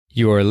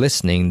You are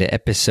listening to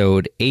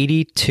episode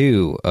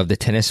 82 of the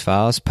Tennis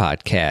Files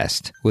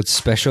podcast with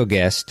special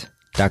guest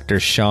Dr.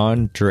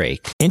 Sean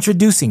Drake.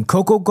 Introducing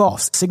Coco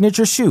Gauff's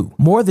signature shoe,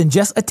 more than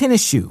just a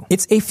tennis shoe.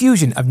 It's a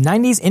fusion of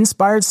 90s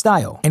inspired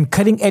style and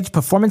cutting-edge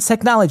performance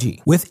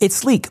technology with its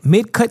sleek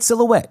mid-cut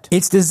silhouette.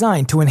 It's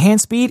designed to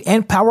enhance speed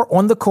and power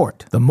on the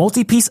court. The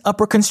multi-piece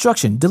upper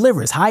construction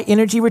delivers high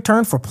energy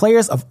return for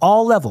players of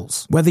all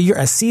levels. Whether you're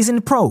a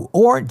seasoned pro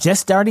or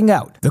just starting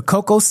out, the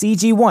Coco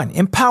CG1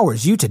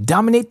 empowers you to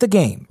dominate the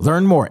game.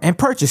 Learn more and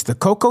purchase the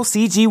Coco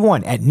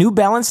CG1 at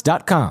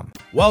newbalance.com.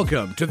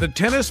 Welcome to the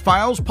Tennis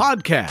Files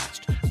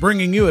podcast,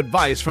 bringing you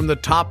advice from the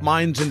top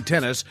minds in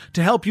tennis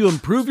to help you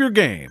improve your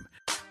game.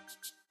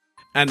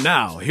 And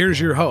now, here's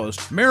your host,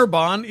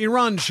 Mehrban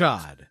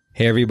Iranshad.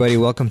 Hey everybody,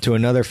 welcome to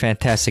another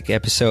fantastic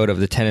episode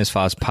of the Tennis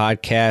Files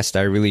podcast.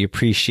 I really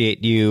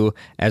appreciate you,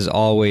 as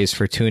always,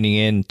 for tuning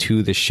in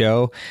to the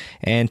show.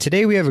 And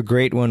today we have a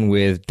great one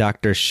with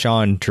Dr.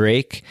 Sean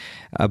Drake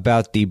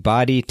about the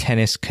Body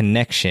Tennis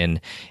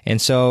Connection.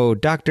 And so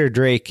Dr.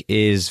 Drake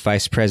is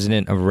Vice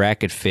President of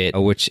Racket Fit,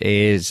 which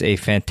is a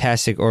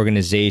fantastic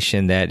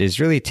organization that is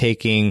really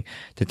taking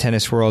the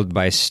tennis world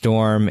by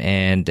storm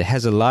and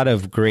has a lot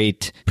of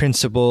great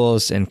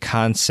principles and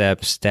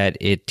concepts that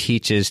it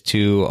teaches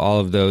to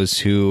all of those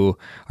who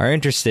are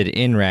interested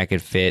in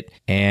Racket Fit.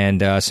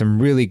 And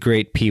some really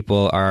great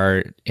people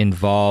are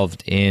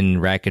involved in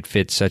Racket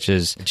Fit, such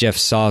as Jeff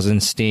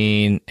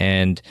Salzenstein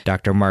and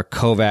Dr. Mark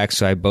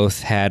Kovacs, who I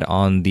both had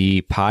on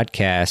the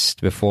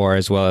podcast before,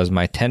 as well as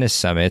my tennis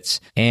summits.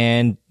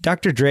 And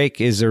Dr.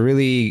 Drake is a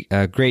really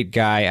great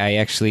guy. I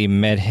actually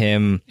met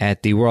him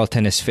at the World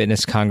Tennis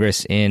Fitness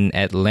Congress in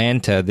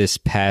Atlanta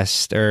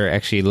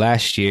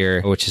last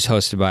year, which is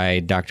hosted by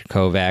Dr.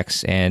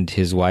 Kovacs and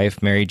his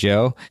wife, Mary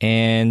Jo.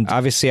 And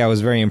obviously I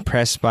was very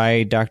impressed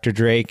by Dr.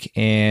 Drake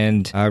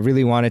and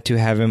really wanted to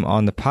have him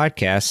on the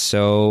podcast.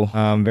 So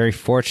I'm very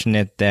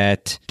fortunate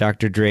that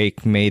Dr.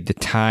 Drake made the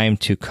time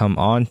to come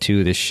on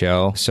to the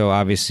show. So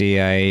obviously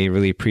I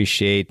really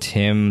appreciate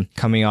him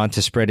coming on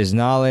to spread his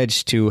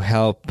knowledge, to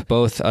help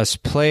both us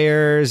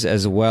players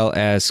as well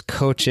as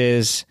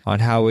coaches on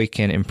how we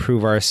can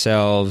improve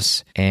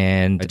ourselves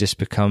and just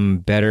become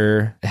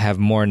better, have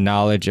more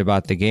knowledge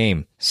about the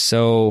game.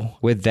 So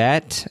with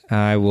that,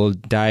 I will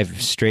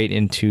dive straight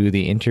into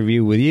the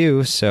interview with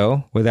you.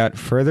 So without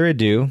further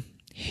ado,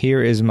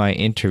 here is my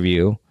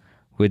interview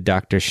with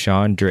Dr.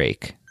 Sean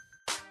Drake.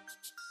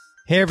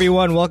 Hey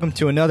everyone, welcome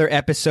to another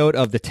episode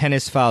of the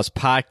Tennis Files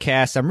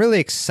podcast. I'm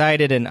really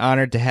excited and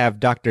honored to have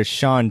Dr.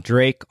 Sean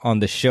Drake on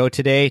the show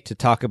today to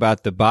talk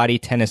about the Body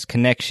Tennis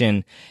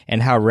Connection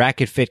and how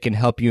Racket Fit can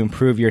help you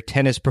improve your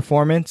tennis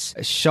performance.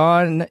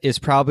 Sean is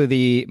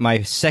probably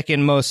my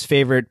second most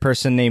favorite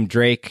person named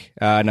Drake.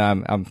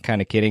 No, I'm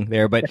kind of kidding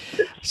there, but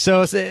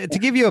so to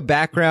give you a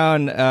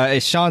background,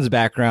 Sean's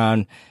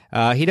background.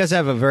 He does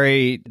have a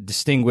very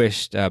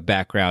distinguished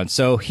background.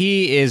 So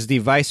he is the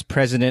vice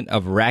president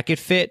of Racket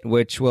Fit,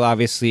 which we'll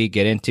obviously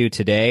get into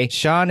today.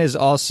 Sean is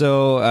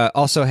also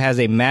has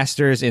a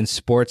master's in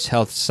sports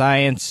health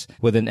science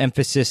with an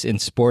emphasis in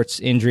sports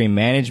injury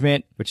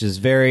management, which is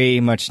very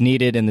much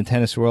needed in the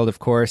tennis world, of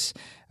course.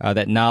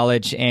 That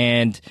knowledge.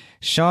 And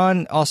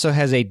Sean also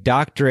has a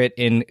doctorate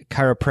in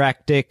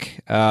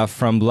chiropractic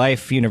from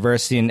Life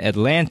University in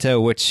Atlanta,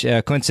 which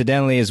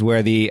coincidentally is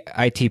where the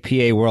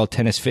ITPA World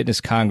Tennis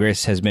Fitness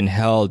Congress has been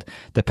held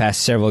the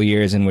past several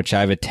years, in which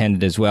I've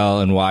attended as well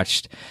and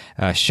watched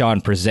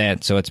Sean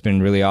present. So it's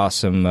been really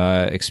awesome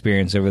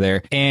experience over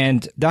there.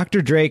 And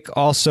Dr. Drake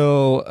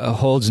also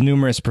holds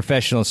numerous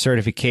professional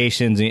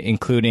certifications,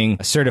 including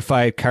a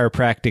certified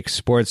chiropractic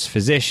sports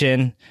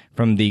physician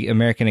from the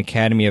American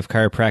Academy of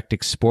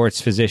Chiropractic Sports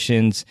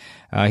Physicians.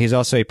 He's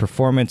also a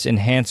performance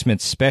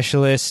enhancement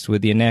specialist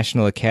with the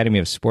National Academy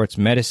of Sports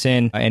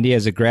Medicine, and he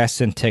has a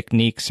Graston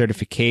Technique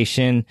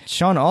certification.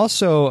 Sean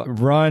also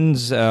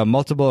runs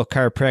multiple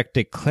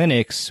chiropractic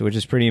clinics, which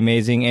is pretty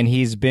amazing, and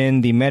he's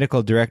been the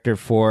medical director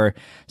for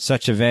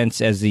such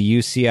events as the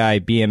UCI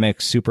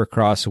BMX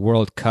Supercross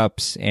World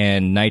Cups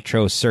and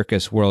Nitro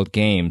Circus World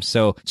Games.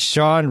 So,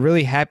 Sean,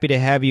 really happy to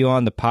have you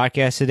on the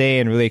podcast today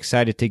and really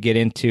excited to get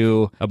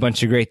into a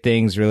bunch of great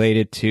things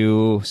related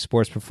to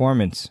sports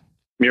performance.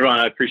 Mehrban,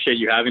 I appreciate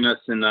you having us,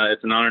 and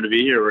it's an honor to be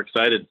here. We're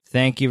excited.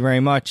 Thank you very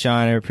much,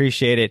 Sean. I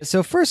appreciate it.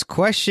 So first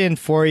question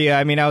for you.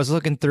 I mean, I was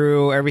looking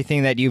through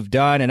everything that you've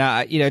done,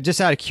 and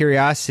just out of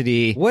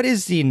curiosity, what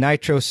is the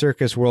Nitro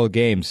Circus World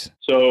Games?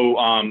 So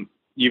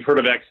you've heard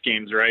of X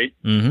Games, right?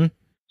 Mm-hmm.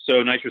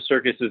 So Nitro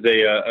Circus is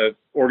a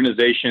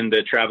organization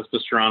that Travis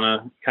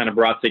Pastrana kind of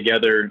brought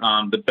together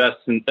the best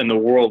in the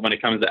world when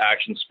it comes to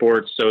action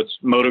sports. So it's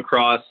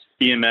motocross,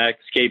 BMX,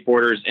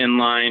 skateboarders,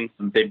 inline.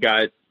 They've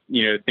got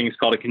things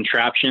called a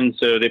contraption.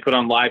 So they put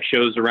on live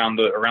shows around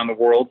the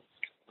world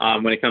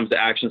when it comes to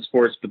action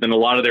sports. But then a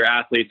lot of their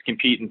athletes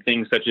compete in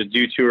things such as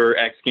Dew Tour,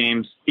 X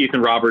Games.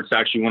 Ethan Roberts,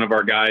 actually one of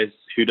our guys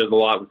who does a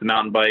lot with the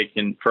mountain bike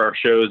and for our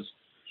shows.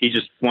 He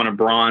just won a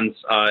bronze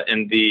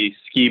in the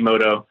ski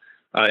moto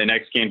in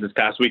X Games this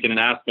past weekend in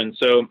Aspen.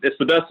 So it's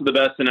the best of the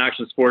best in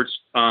action sports,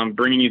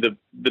 bringing you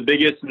the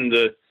biggest and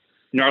the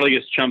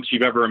gnarliest chumps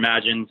you've ever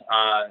imagined.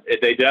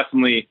 They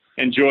definitely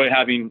enjoy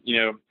having,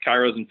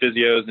 chiros and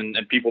physios and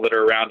people that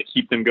are around to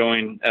keep them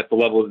going at the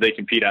level that they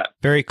compete at.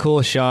 Very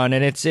cool, Sean.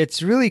 And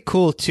it's really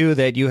cool too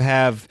that you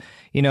have,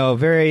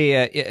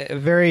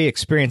 very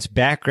experienced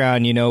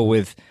background,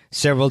 with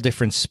several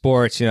different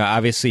sports,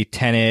 obviously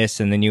tennis,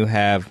 and then you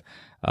have,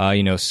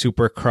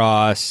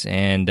 Supercross,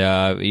 and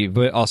you've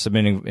also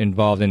been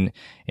involved in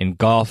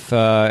golf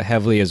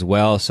heavily as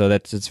well. So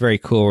it's very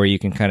cool where you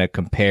can kind of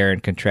compare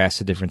and contrast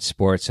the different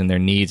sports and their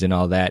needs and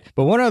all that.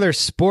 But one other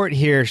sport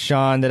here,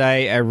 Sean, that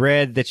I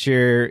read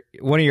that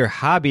one of your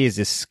hobbies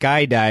is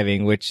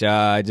skydiving, which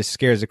just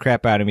scares the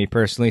crap out of me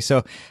personally.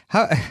 So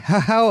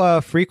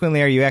how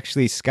frequently are you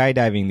actually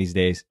skydiving these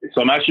days? So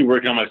I'm actually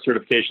working on my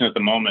certification at the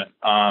moment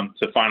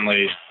so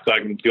I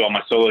can do all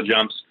my solo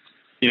jumps.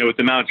 With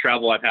the amount of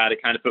travel I've had,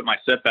 it kind of put my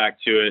setback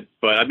to it.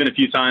 But I've been a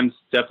few times,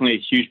 definitely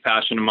a huge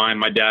passion of mine.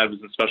 My dad was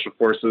in Special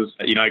Forces.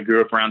 I grew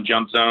up around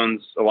jump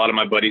zones. A lot of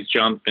my buddies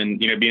jump. And,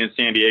 being in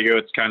San Diego,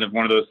 it's kind of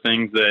one of those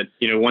things that,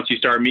 once you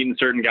start meeting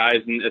certain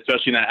guys, and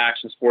especially in that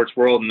action sports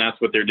world, and that's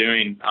what they're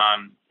doing,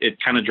 it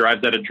kind of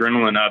drives that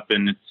adrenaline up.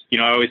 And it's,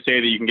 I always say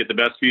that you can get the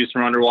best views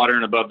from underwater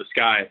and above the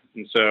sky.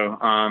 And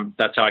so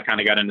that's how I kind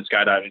of got into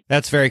skydiving.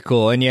 That's very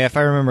cool. And yeah, if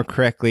I remember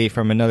correctly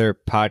from another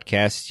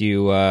podcast,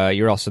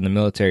 you're also in the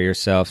military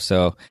yourself.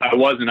 So I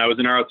was in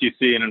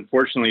ROTC, and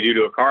unfortunately, due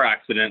to a car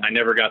accident, I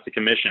never got the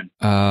commission.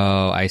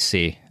 Oh, I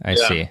see. I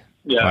see.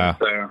 Yeah.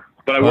 Wow.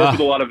 But I work with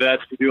a lot of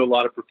vets. We do a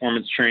lot of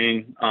performance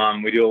training.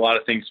 We do a lot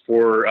of things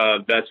for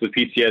vets with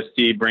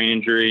PTSD, brain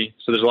injury.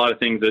 So there's a lot of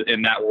things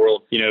in that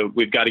world.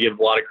 We've got to give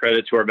a lot of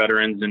credit to our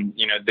veterans, and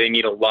they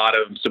need a lot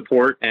of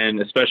support.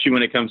 And especially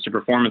when it comes to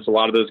performance, a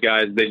lot of those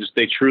guys,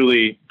 they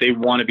truly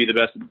want to be the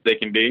best that they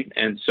can be.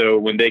 And so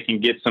when they can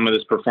get some of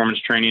this performance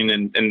training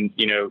and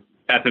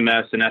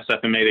FMS and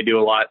SFMA, they do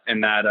a lot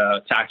in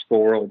that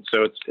tactical world.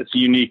 So it's a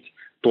unique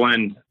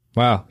blend.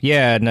 Wow.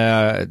 Yeah. And,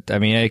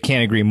 I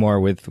can't agree more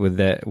with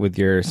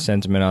your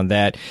sentiment on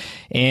that.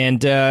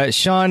 And,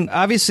 Sean,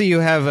 obviously you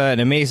have an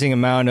amazing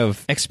amount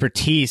of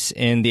expertise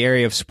in the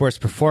area of sports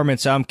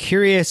performance. I'm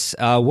curious,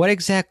 what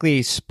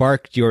exactly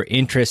sparked your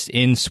interest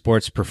in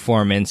sports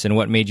performance, and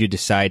what made you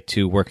decide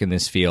to work in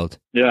this field?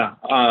 Yeah.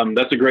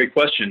 That's a great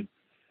question.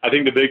 I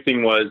think the big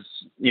thing was,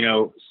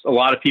 a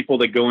lot of people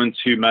that go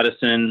into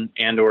medicine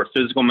or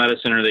physical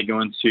medicine, or they go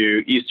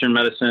into Eastern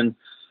medicine,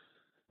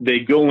 they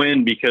go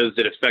in because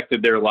it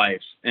affected their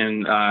life.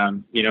 And,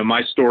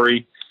 my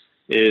story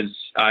is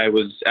I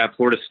was at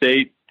Florida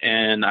State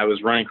and I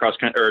was running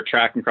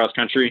track and cross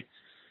country.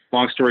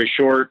 Long story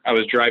short, I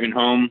was driving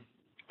home.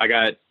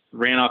 I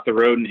ran off the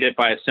road and hit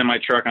by a semi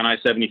truck on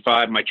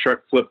I-75. My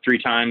truck flipped 3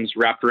 times,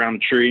 wrapped around a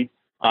tree.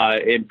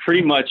 It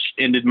pretty much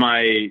ended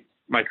my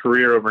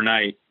career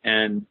overnight.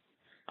 And,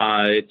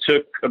 it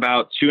took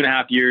about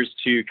 2.5 years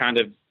to kind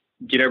of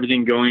get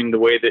everything going the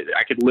way that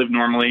I could live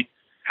normally,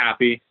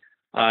 happy.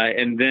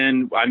 And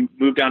then I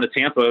moved down to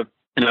Tampa,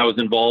 and I was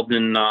involved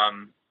in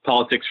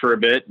politics for a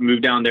bit.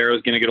 Moved down there. I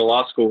was going to go to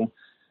law school,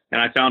 and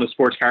I found a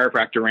sports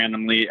chiropractor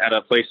randomly at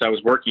a place I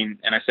was working.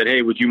 And I said,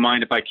 "Hey, would you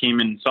mind if I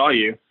came and saw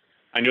you?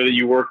 I know that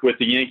you work with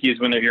the Yankees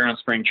when they're here on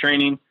spring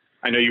training.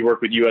 I know you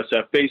work with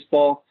USF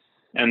baseball."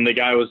 And the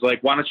guy was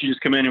like, "Why don't you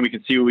just come in and we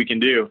can see what we can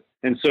do?"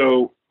 And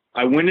so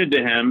I went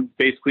into him,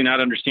 basically not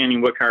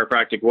understanding what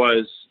chiropractic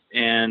was.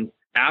 And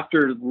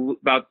after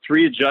about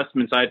 3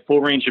 adjustments, I had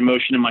full range of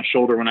motion in my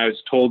shoulder when I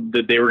was told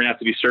that they were going to have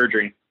to do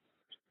surgery.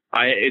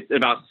 It's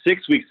about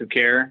 6 weeks of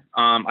care.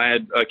 I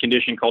had a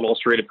condition called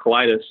ulcerative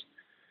colitis.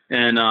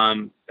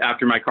 And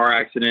after my car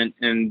accident,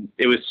 and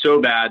it was so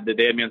bad that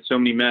they had me on so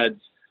many meds.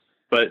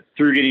 But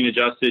through getting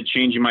adjusted,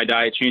 changing my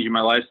diet, changing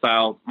my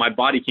lifestyle, my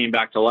body came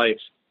back to life.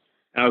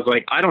 And I was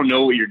like, I don't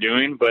know what you're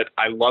doing, but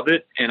I love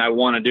it and I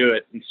want to do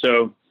it. And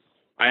so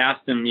I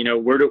asked him,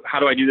 how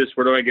do I do this?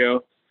 Where do I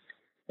go?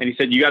 And he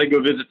said, you got to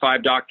go visit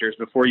 5 doctors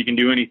before you can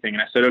do anything.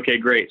 And I said, okay,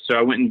 great. So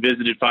I went and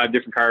visited 5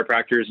 different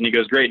chiropractors, and he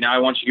goes, great. Now I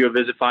want you to go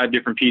visit 5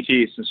 different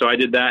PTs. And so I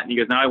did that. And he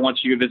goes, now I want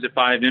you to visit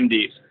 5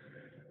 MDs.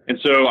 And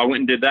so I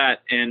went and did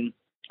that. And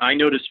I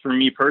noticed for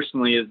me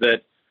personally is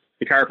that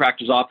the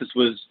chiropractor's office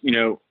was,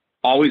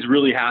 always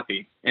really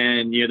happy.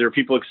 And, there were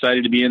people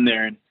excited to be in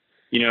there. And,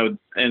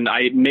 and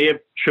I may have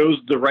chose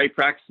the right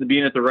practice to be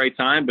in at the right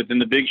time, but then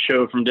the big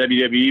show from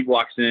WWE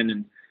walks in,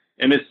 and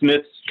Emmitt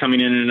Smith's coming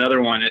in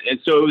another one. And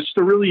so it was just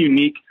a really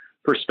unique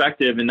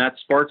perspective. And that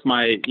sparked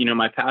my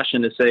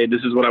passion to say, this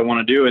is what I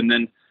want to do. And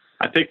then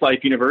I picked Life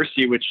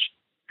University, which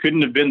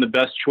couldn't have been the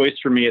best choice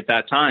for me at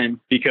that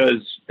time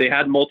because they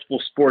had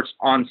multiple sports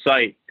on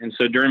site. And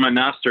so during my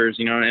master's,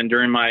 and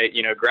during my,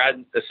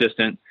 grad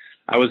assistant,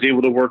 I was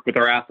able to work with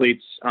our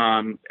athletes,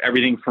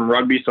 everything from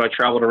rugby. So I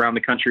traveled around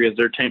the country as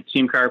their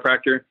team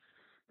chiropractor.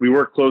 We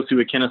worked closely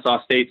with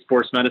Kennesaw State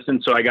sports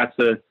medicine. So I got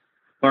to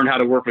learn how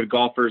to work with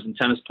golfers and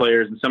tennis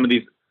players and some of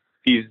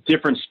these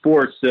different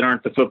sports that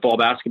aren't the football,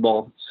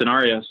 basketball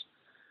scenarios.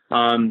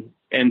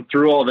 And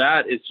through all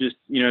that, it's just,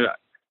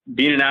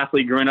 being an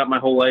athlete, growing up my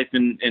whole life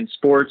in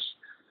sports,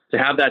 to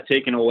have that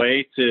taken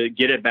away, to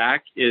get it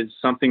back, is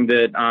something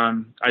that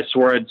I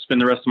swore I'd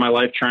spend the rest of my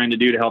life trying to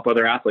do to help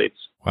other athletes.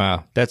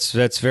 Wow,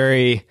 that's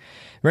very,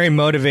 very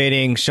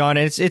motivating, Sean.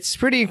 And it's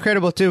pretty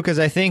incredible too, because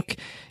I think,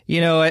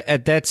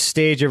 at that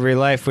stage of your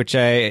life, which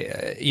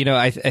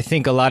I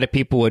think a lot of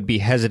people would be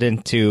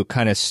hesitant to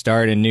kind of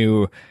start a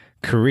new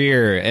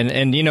career,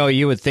 and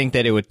you would think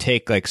that it would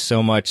take like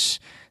so much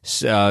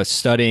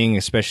studying,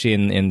 especially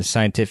in the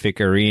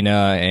scientific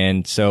arena.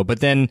 And so, but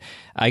then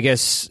I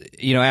guess,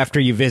 after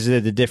you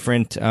visited the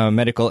different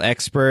medical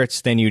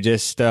experts, then you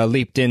just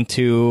leaped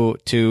into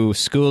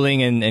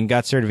schooling and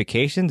got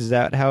certifications. Is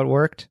that how it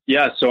worked?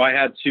 Yeah. So I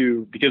had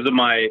to, because of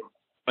my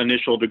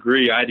initial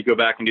degree, I had to go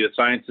back and do the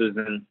sciences,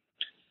 and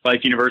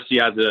Life University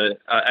has a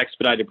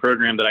expedited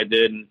program that I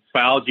did. And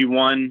biology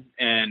 1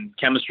 and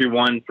chemistry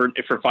 1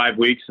 for 5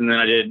 weeks. And then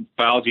I did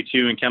biology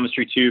 2 and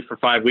chemistry 2 for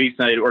 5 weeks.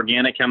 And I did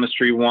organic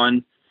chemistry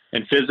 1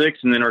 and physics,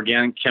 and then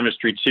organic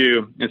chemistry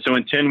 2. And so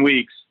in 10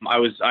 weeks,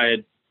 I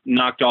had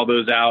knocked all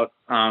those out.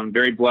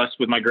 Very blessed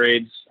with my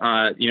grades.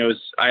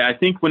 I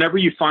think whenever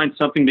you find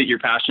something that you're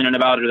passionate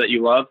about or that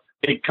you love,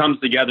 it comes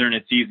together and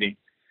it's easy.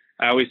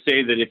 I always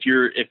say that if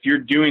you're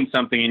doing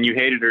something and you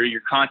hate it, or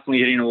you're constantly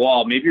hitting a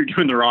wall, maybe you're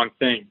doing the wrong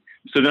thing.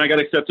 So then I got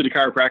accepted to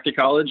chiropractic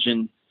college,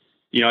 and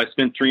I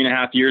spent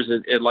 3.5 years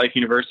at Life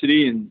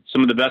University, and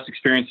some of the best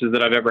experiences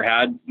that I've ever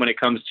had when it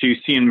comes to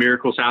seeing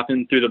miracles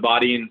happen through the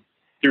body and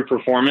through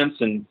performance.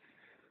 And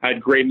I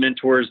had great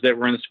mentors that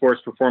were in the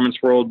sports performance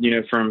world,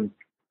 from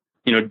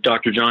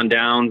Dr. John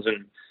Downs,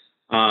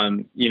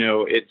 and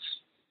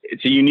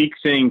it's a unique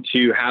thing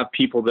to have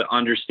people that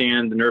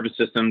understand the nervous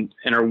system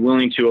and are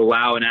willing to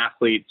allow an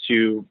athlete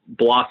to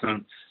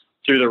blossom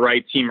through the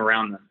right team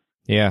around them.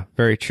 Yeah,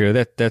 very true.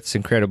 That's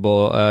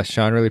incredible,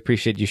 Sean. Really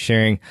appreciate you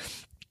sharing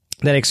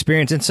that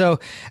experience. And so,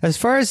 as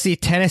far as the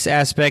tennis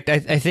aspect, I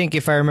think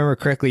if I remember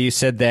correctly, you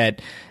said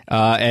that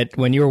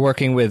when you were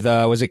working with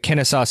was it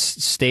Kennesaw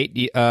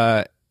State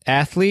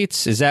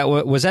athletes?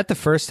 Was that the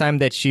first time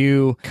that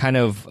you kind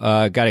of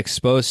got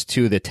exposed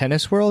to the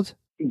tennis world?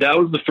 That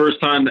was the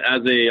first time as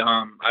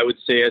I would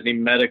say as a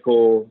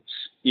medical,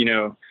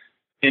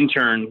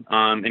 intern,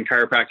 and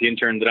chiropractic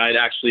intern, that I'd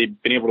actually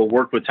been able to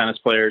work with tennis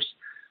players.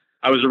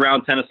 I was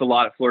around tennis a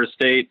lot at Florida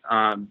State.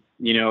 I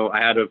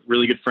had a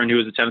really good friend who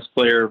was a tennis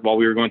player while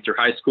we were going through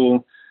high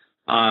school.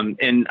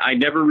 And I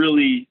never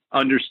really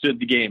understood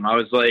the game. I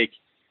was like,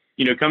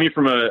 coming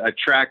from a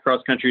track,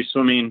 cross country,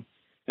 swimming,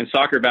 and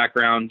soccer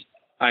background,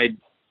 I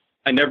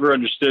never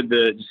understood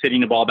just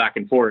hitting the ball back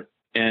and forth.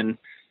 And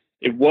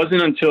it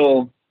wasn't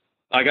until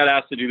I got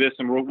asked to do this,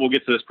 and we'll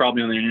get to this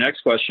probably on the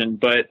next question,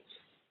 but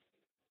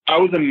I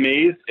was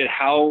amazed at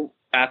how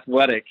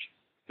athletic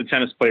the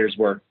tennis players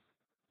were.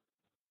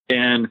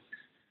 And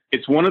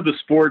it's one of the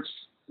sports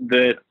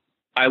that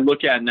I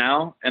look at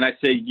now and I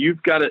say,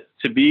 you've got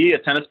to be a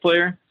tennis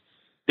player.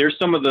 They're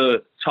some of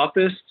the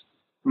toughest,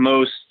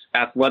 most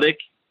athletic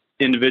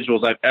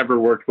individuals I've ever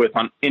worked with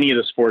on any of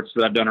the sports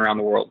that I've done around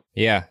the world.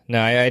 Yeah,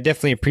 no, I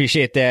definitely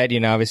appreciate that.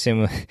 Obviously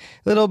I'm a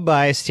little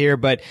biased here,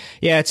 but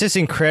yeah, it's just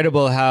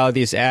incredible how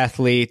these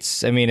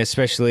athletes,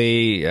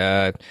 especially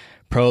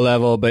pro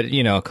level, but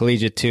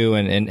collegiate too,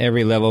 and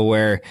every level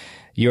where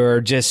you're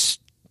just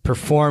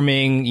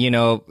performing,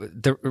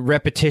 the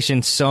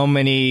repetition so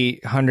many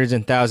hundreds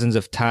and thousands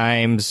of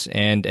times,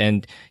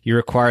 and you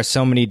require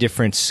so many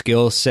different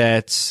skill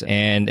sets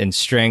and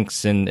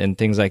strengths and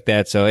things like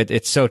that. So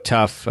it's so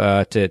tough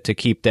to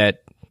keep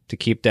that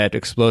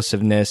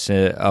explosiveness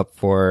up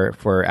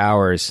for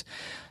hours.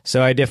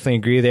 So I definitely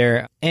agree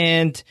there.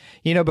 And,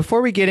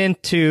 before we get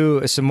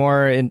into some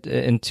more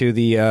into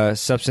the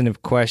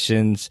substantive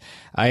questions,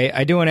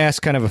 I do want to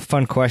ask kind of a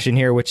fun question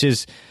here, which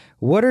is,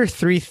 what are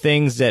 3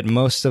 things that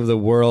most of the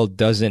world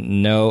doesn't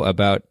know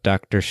about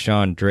Dr.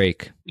 Sean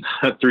Drake?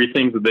 3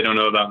 things that they don't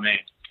know about me.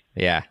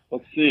 Yeah.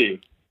 Let's see.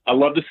 I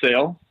love to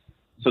sail.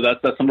 So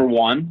that's number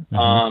 1.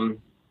 Mm-hmm.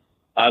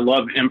 I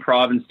love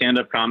improv and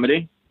stand-up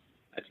comedy.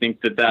 I think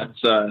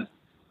that's a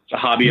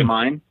hobby of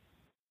mine.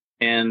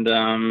 And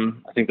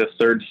I think the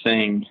third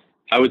thing,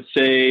 I would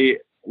say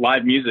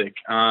live music.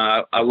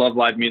 I love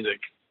live music.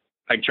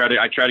 I try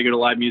to go to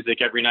live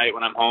music every night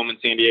when I'm home in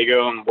San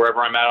Diego, and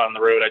wherever I'm at on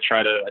the road, I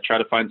try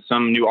to find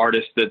some new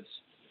artist that's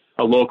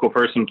a local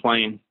person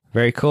playing.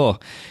 Very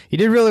cool. You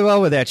did really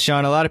well with that,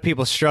 Sean. A lot of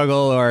people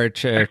struggle or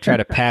try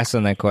to pass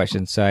on that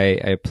question, so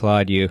I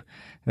applaud you.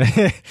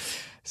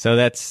 So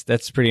that's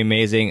pretty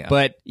amazing.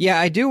 But yeah,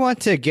 I do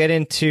want to get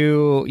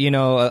into,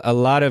 a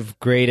lot of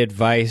great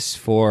advice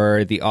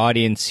for the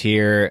audience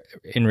here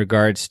in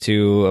regards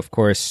to, of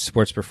course,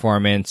 sports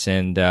performance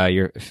and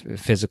your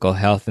physical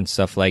health and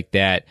stuff like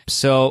that.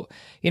 So,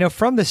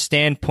 from the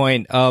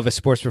standpoint of a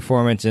sports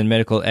performance and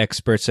medical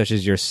expert such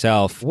as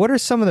yourself, what are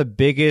some of the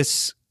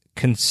biggest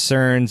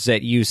concerns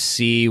that you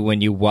see when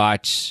you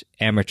watch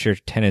amateur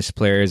tennis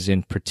players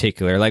in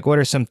particular? Like, what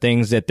are some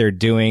things that they're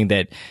doing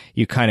that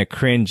you kind of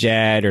cringe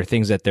at, or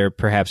things that they're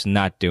perhaps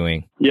not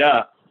doing?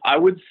 Yeah, I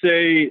would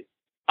say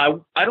I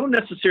don't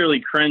necessarily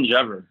cringe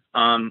ever.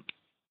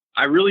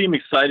 I really am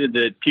excited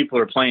that people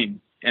are playing.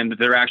 and that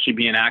they're actually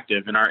being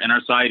active in our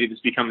society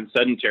that's becoming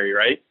sedentary,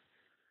 right?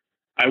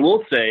 I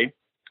will say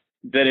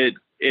that it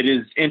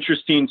is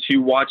interesting to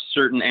watch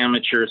certain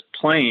amateurs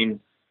playing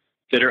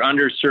that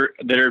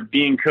are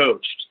being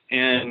coached.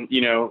 And,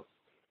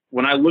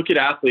 when I look at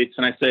athletes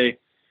and I say,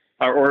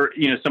 or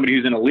somebody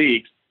who's in a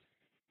league,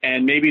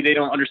 and maybe they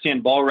don't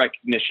understand ball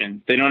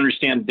recognition, they don't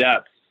understand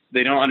depth,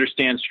 they don't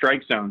understand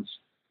strike zones.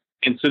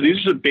 And so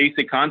these are the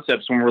basic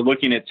concepts when we're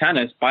looking at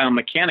tennis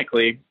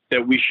biomechanically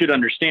that we should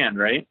understand,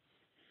 right?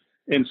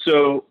 And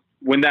so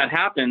when that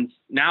happens,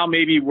 now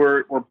maybe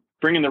we're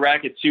bringing the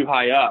racket too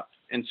high up.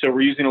 And so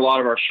we're using a lot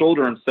of our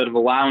shoulder instead of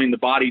allowing the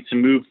body to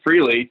move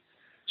freely,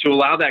 to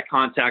allow that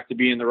contact to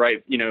be in the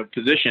right,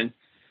 position,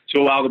 to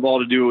allow the ball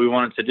to do what we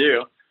want it to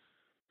do.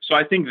 So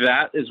I think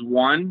that is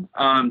one.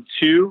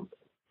 Two,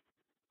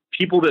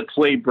 people that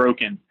play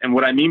broken. And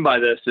what I mean by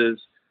this is,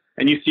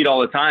 and you see it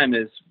all the time,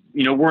 is,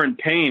 we're in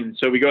pain.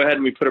 So we go ahead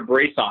and we put a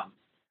brace on.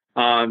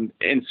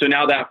 And so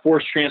now that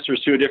force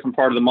transfers to a different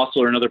part of the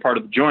muscle or another part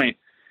of the joint.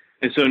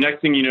 And so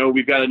next thing you know,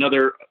 we've got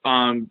another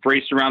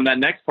brace around that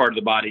next part of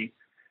the body.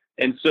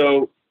 And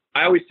so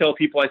I always tell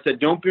people, I said,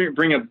 don't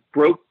bring a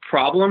broke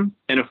problem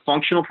and a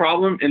functional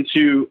problem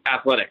into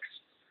athletics.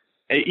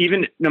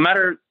 Even no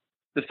matter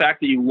the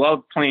fact that you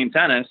love playing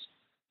tennis,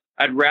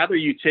 I'd rather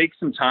you take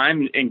some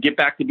time and get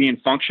back to being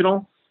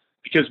functional,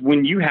 because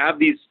when you have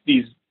these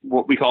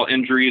what we call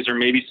injuries or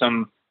maybe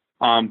some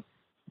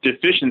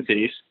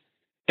deficiencies,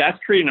 that's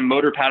creating a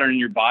motor pattern in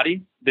your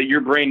body that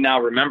your brain now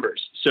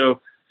remembers.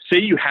 So say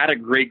you had a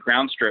great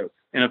ground stroke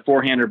in a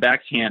forehand or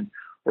backhand,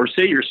 or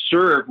say your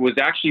serve was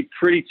actually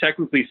pretty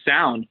technically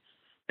sound,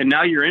 and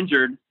now you're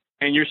injured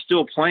and you're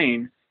still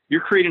playing,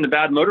 you're creating a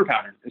bad motor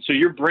pattern. And so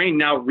your brain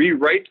now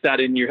rewrites that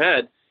in your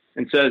head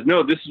and says,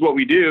 no, this is what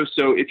we do.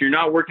 So if you're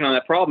not working on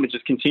that problem, it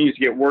just continues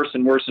to get worse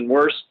and worse and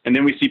worse. And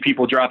then we see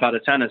people drop out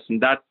of tennis.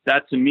 And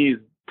that to me is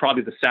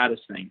probably the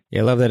saddest thing.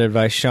 Yeah, I love that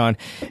advice, Sean.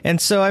 And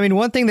so,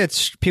 one thing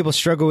that people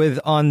struggle with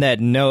on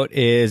that note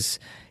is,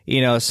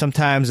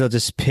 sometimes they'll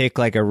just pick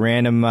like a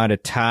random amount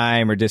of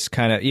time, or just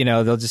kind of,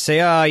 they'll just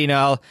say,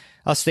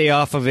 I'll stay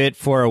off of it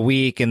for a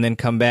week and then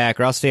come back,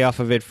 or I'll stay off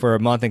of it for a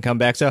month and come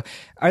back. So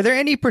are there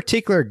any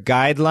particular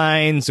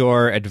guidelines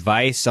or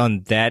advice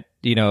on that,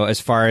 as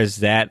far as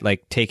that,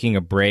 like taking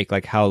a break,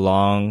 like how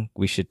long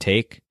we should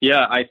take?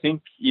 Yeah, I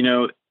think,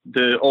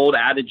 the old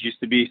adage used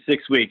to be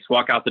 6 weeks,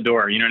 walk out the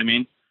door. You know what I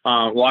mean?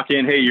 Walk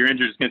in, hey, you're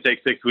injured, it's going to take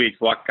 6 weeks,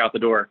 walk out the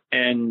door.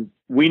 And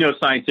we know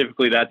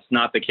scientifically that's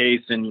not the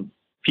case. And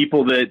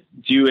people that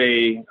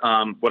do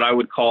what I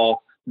would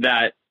call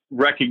that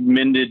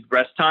recommended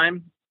rest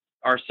time,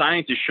 our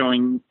science is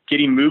showing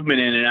getting movement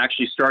in and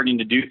actually starting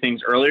to do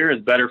things earlier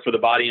is better for the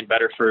body and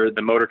better for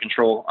the motor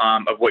control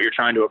of what you're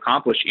trying to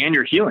accomplish and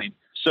your healing.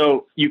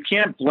 So you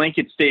can't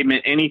blanket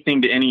statement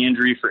anything to any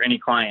injury for any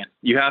client.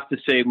 You have to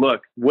say,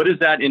 look, what is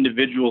that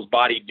individual's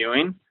body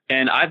doing?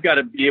 And I've got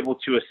to be able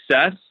to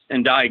assess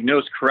and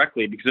diagnose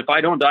correctly, because if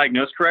I don't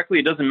diagnose correctly,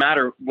 it doesn't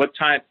matter what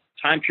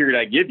time period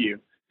I give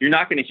you. You're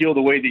not going to heal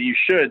the way that you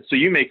should. So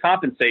you may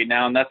compensate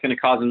now, and that's going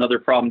to cause another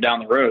problem down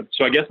the road.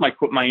 So I guess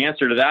my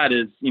answer to that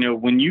is,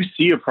 when you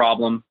see a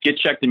problem, get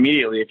checked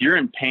immediately. If you're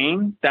in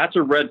pain, that's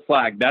a red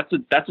flag. That's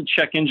a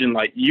check engine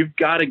light. You've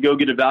got to go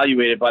get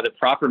evaluated by the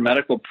proper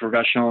medical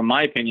professional, in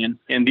my opinion.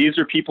 And these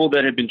are people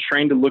that have been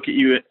trained to look at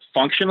you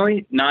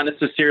functionally, not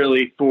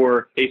necessarily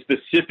for a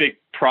specific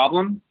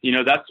problem.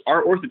 That's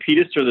our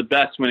orthopedists are the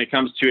best when it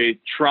comes to a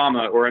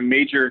trauma or a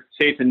major,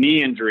 say it's a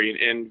knee injury,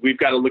 and we've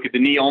got to look at the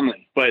knee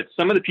only. But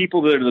some of the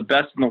people that are the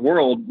best in the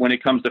world when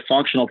it comes to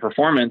functional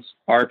performance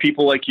are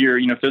people like your,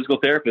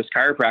 physical therapists,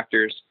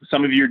 chiropractors,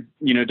 some of your,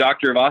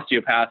 doctor of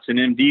osteopaths and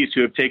MDs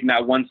who have taken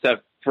that one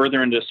step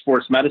further into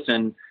sports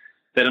medicine,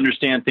 that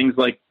understand things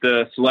like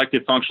the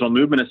selective functional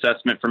movement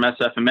assessment from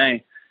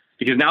SFMA,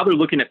 because now they're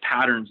looking at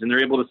patterns and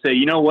they're able to say,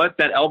 you know what,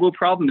 that elbow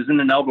problem isn't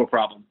an elbow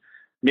problem.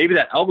 Maybe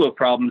that elbow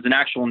problem is an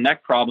actual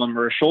neck problem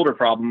or a shoulder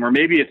problem, or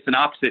maybe it's an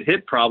opposite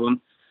hip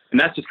problem, and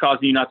that's just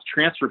causing you not to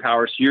transfer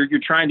power. So you're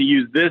trying to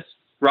use this,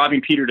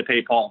 robbing Peter to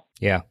pay Paul.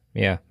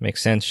 Yeah,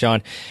 makes sense,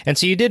 Sean. And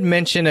so you did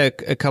mention a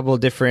couple of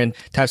different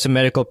types of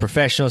medical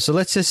professionals. So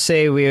let's just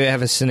say we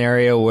have a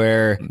scenario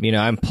where,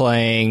 I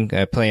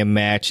play a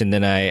match, and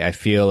then I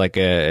feel like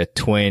a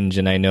twinge,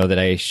 and I know that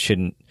I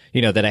shouldn't,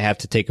 that I have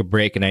to take a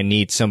break and I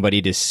need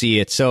somebody to see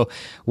it. So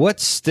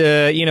what's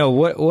the,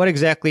 what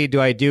exactly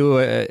do I do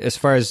as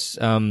far as,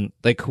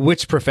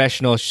 which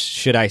professional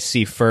should I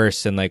see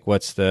first, and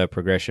what's the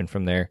progression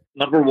from there?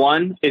 Number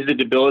one, is it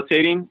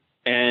debilitating?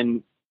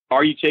 And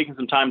are you taking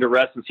some time to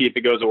rest and see if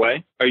it goes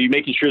away? Are you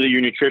making sure that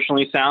you're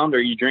nutritionally sound?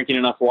 Are you drinking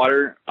enough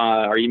water?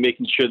 Are you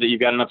making sure that you've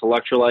got enough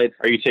electrolytes?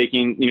 Are you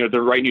taking,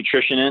 the right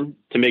nutrition in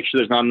to make sure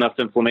there's not enough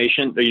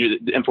inflammation? The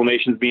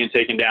inflammation's being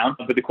taken down.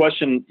 But the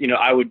question,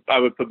 I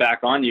would put back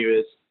on you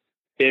is,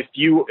 if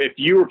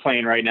you were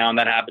playing right now and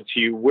that happened to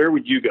you, where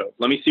would you go?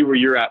 Let me see where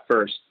you're at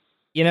first.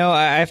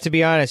 I have to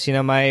be honest.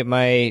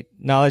 my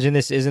knowledge in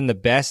this isn't the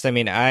best.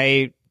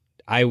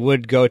 I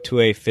would go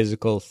to a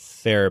physical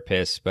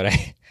therapist, but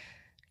I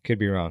could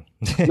be wrong.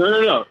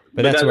 No.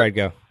 but that's where I'd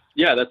go.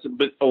 Yeah,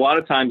 but a lot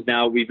of times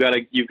now you've got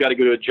to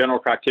go to a general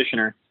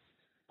practitioner.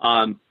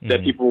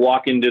 That people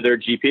walk into their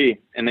GP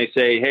and they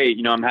say, hey,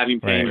 I'm having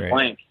pain with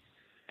blank.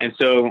 And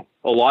so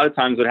a lot of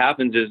times what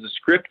happens is the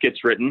script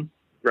gets written,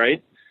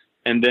 right?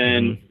 And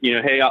then,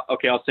 hey,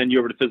 I'll send you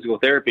over to physical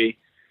therapy.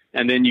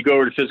 And then you go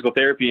over to physical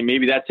therapy and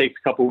maybe that takes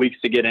a couple of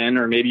weeks to get in,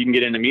 or maybe you can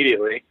get in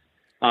immediately.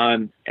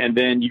 And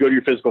then you go to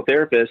your physical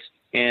therapist,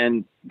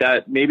 and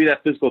maybe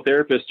that physical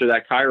therapist or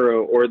that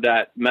chiro or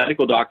that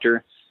medical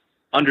doctor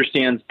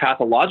understands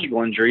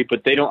pathological injury,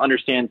 but they don't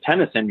understand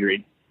tennis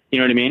injury. You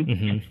know what I mean?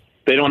 Mm-hmm.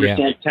 They don't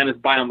understand tennis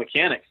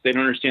biomechanics. They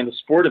don't understand the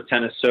sport of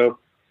tennis. So,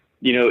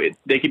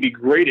 they could be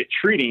great at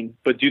treating,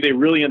 but do they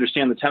really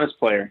understand the tennis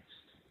player?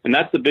 And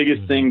that's the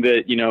biggest thing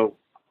that,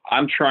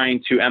 I'm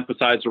trying to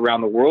emphasize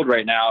around the world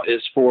right now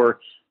is for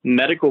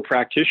medical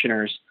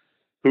practitioners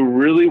who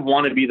really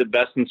want to be the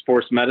best in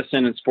sports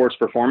medicine and sports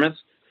performance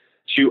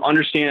to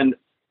understand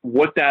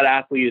what that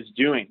athlete is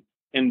doing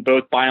in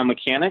both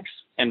biomechanics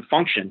and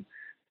function.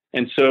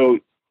 And so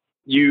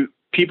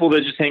people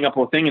that just hang up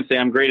a thing and say,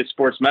 I'm great at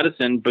sports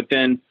medicine, but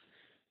then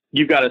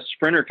you've got a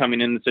sprinter coming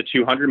in that's a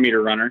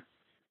 200-meter runner,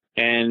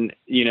 and,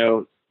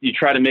 you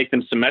try to make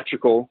them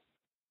symmetrical.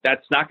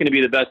 That's not going to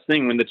be the best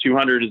thing when the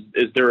 200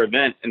 is their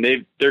event, and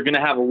they're going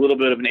to have a little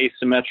bit of an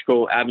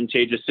asymmetrical,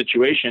 advantageous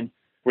situation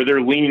where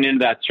they're leaning into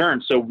that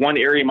turn. So one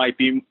area might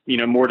be,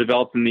 more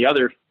developed than the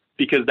other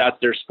because that's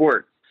their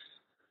sport.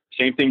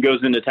 Same thing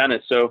goes into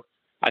tennis. So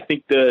I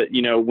think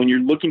when you're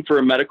looking for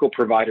a medical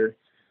provider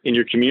in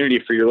your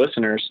community for your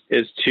listeners,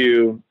 is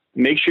to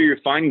make sure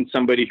you're finding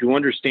somebody who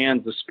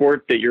understands the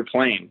sport that you're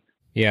playing.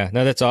 Yeah,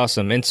 no, that's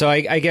awesome. And so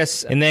I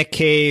guess in that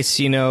case,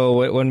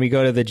 when we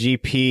go to the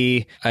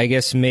GP, I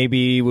guess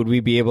maybe would we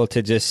be able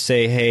to just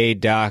say, hey,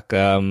 doc,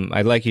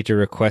 I'd like you to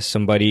request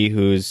somebody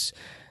who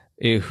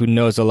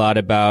knows a lot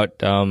about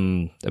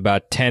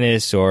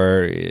tennis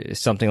or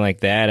something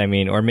like that. I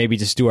mean, or maybe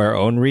just do our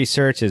own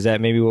research. Is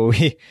that maybe what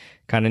we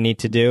kind of need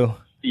to do?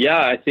 Yeah,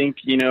 I think,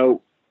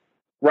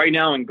 right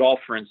now in golf,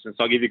 for instance,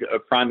 I'll give you a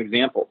prime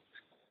example.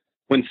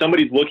 When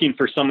somebody's looking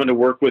for someone to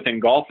work with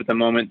in golf at the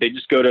moment, they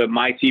just go to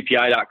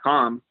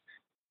mytpi.com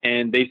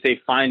and they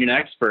say, find an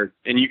expert.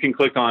 And you can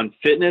click on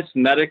fitness,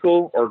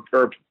 medical,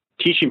 or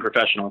teaching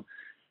professional.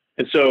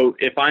 And so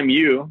if I'm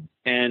you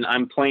and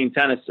I'm playing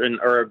tennis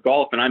or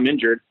golf and I'm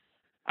injured,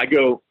 I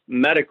go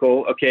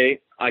medical. Okay.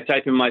 I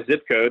type in my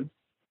zip code.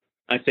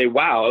 I say,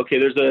 wow, okay,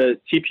 there's a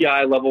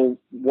TPI level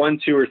 1,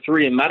 2, or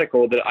 3 in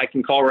medical that I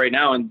can call right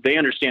now, and they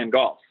understand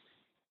golf.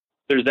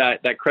 There's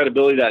that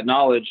credibility, that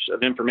knowledge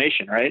of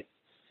information, right?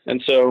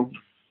 And so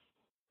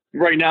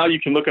right now you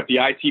can look up the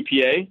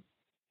ITPA,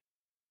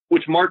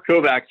 which Mark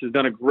Kovacs has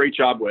done a great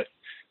job with.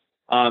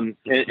 And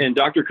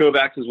Dr.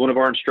 Kovacs is one of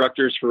our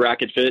instructors for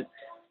Racket Fit.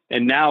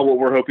 And now what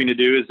we're hoping to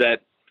do is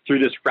that through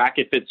this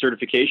Racket Fit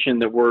certification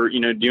that we're,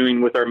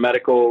 doing with our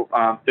medical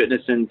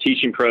fitness and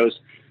teaching pros,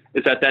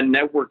 is that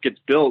network gets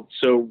built.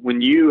 So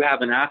when you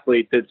have an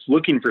athlete that's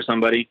looking for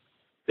somebody,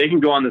 they can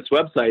go on this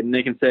website and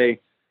they can say,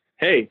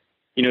 hey,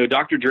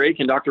 Dr. Drake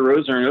and Dr.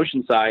 Rose are in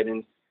Oceanside,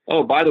 and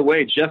oh, by the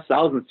way, Jeff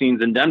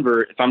Salzenstein's in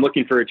Denver if I'm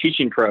looking for a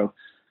teaching pro.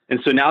 And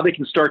so now they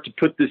can start to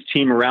put this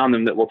team around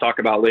them that we'll talk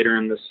about later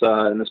in this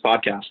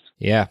podcast.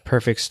 Yeah,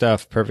 perfect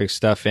stuff.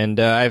 And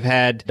I've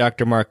had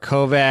Dr. Mark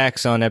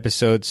Kovacs on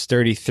episodes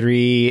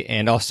 33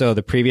 and also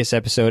the previous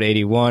episode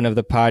 81 of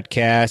the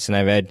podcast. And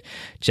I've had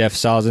Jeff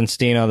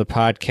Salzenstein on the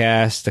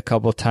podcast a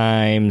couple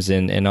times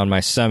and on my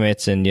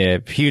summits, and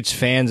huge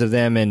fans of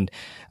them. And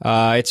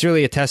it's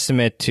really a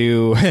testament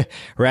to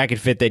Racket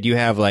Fit that you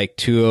have like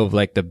two of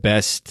like the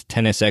best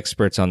tennis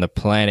experts on the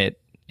planet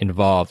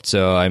involved.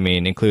 So, I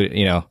mean, include,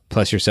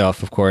 plus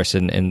yourself, of course,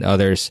 and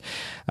others.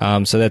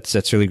 So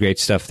that's really great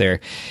stuff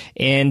there.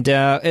 And,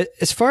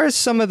 as far as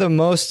some of the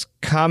most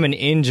common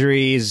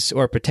injuries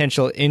or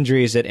potential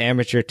injuries that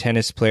amateur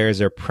tennis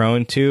players are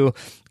prone to,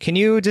 can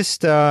you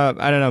just,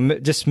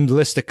 just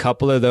list a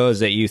couple of those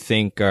that you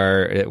think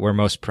we're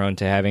most prone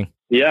to having?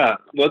 Yeah,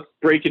 let's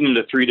break it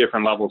into 3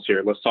 different levels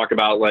here. Let's talk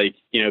about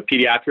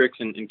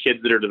pediatrics and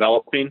kids that are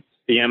developing,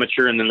 the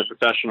amateur, and then the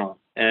professional.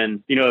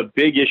 And, a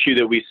big issue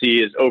that we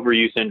see is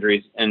overuse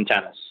injuries in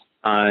tennis.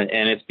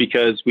 And it's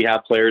because we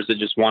have players that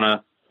just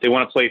want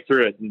to play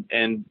through it,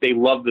 and they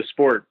love the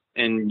sport.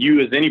 And you,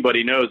 as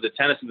anybody, knows that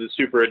tennis is a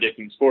super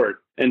addicting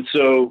sport. And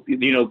so,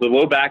 the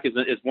low back is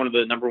one of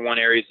the number one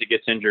areas that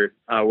gets injured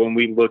when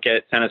we look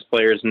at tennis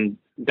players, and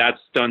that's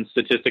done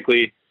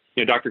statistically.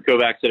 Dr.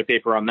 Kovacs did a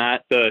paper on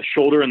that. The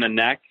shoulder and the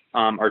neck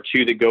are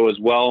 2 that go as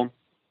well.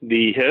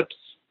 The hips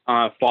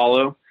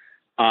follow.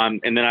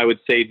 And then I would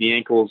say the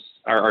ankles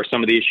are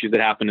some of the issues that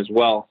happen as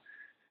well.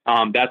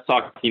 That's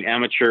talking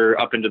amateur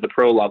up into the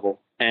pro level.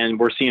 And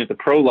we're seeing at the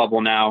pro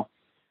level now,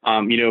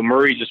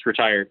 Murray just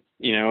retired,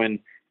 and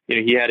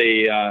he had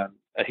a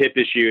hip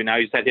issue, and now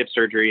he's had hip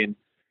surgery. And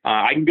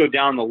I can go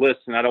down the list,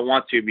 and I don't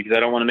want to, because I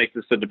don't want to make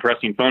this a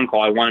depressing phone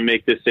call. I want to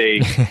make this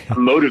a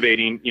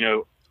motivating,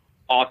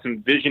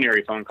 awesome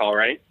visionary phone call.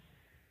 Right.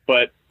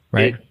 But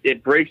right.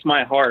 It breaks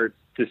my heart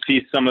to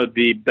see some of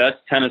the best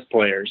tennis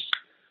players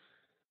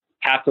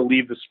have to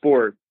leave the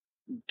sport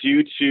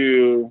due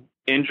to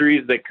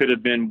injuries that could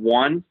have been,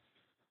 one,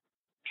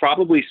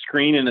 probably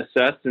screened and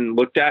assessed and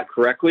looked at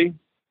correctly,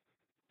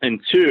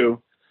 and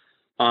two,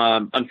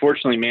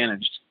 unfortunately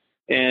managed.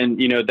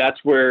 And, that's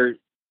where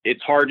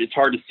it's hard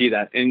to see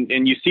that.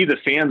 And you see the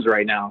fans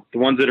right now, the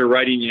ones that are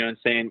writing, and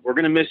saying, we're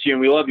going to miss you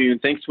and we love you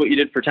and thanks for what you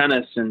did for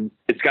tennis. And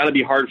it's got to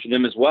be hard for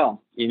them as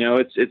well.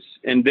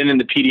 And then in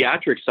the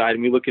pediatric side,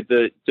 and we look at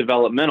the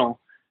developmental,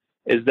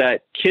 is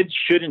that kids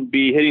shouldn't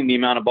be hitting the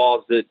amount of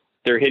balls that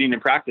they're hitting in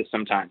practice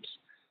sometimes.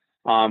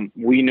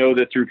 We know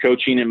that through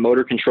coaching and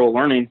motor control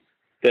learning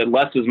that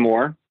less is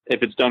more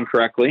if it's done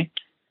correctly.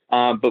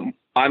 But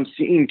I'm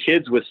seeing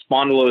kids with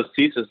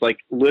spondylolisthesis, like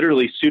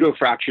literally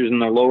pseudo-fractures in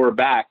their lower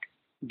back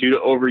due to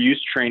overuse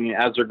training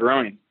as they're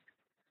growing.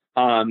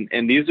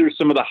 And these are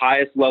some of the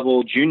highest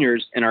level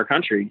juniors in our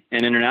country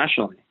and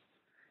internationally.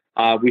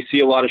 We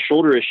see a lot of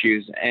shoulder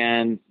issues,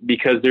 and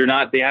because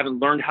they haven't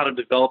learned how to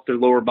develop their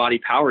lower body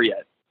power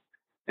yet.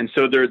 And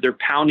so they're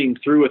pounding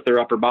through with their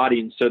upper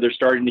body. And so they're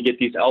starting to get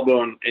these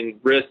elbow and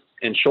wrist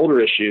and shoulder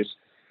issues.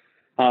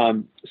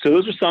 So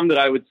those are some that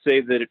I would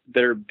say that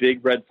are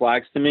big red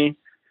flags to me.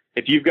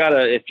 If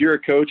you're a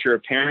coach or a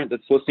parent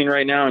that's listening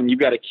right now and you've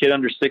got a kid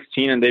under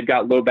 16 and they've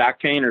got low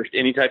back pain or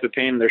any type of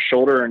pain in their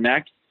shoulder or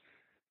neck,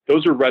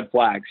 those are red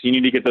flags. You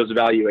need to get those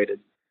evaluated.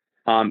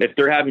 If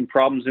they're having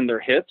problems in their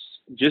hips,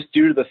 just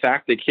due to the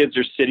fact that kids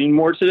are sitting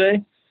more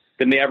today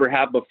than they ever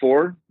have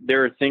before,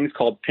 there are things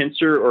called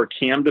pincer or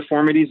cam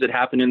deformities that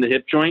happen in the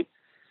hip joint.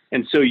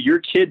 And so your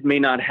kid may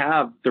not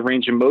have the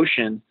range of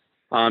motion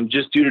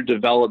just due to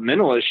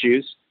developmental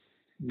issues,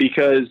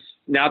 because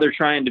now they're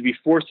trying to be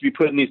forced to be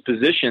put in these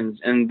positions,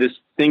 and this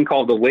thing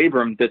called the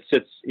labrum that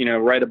sits,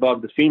 right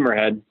above the femur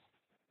head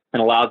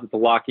and allows it to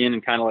lock in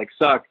and kind of like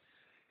suck.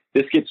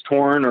 This gets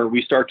torn, or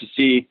we start to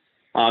see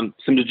some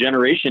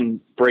degeneration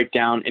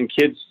breakdown in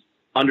kids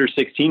under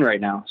 16 right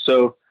now.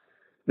 So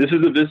this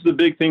is a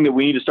big thing that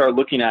we need to start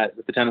looking at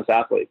with the tennis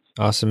athletes.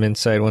 Awesome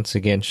insight once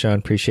again, Sean.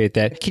 Appreciate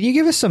that. Can you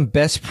give us some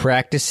best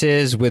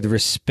practices with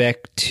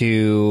respect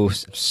to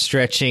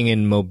stretching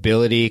and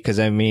mobility? Because,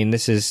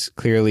 this is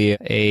clearly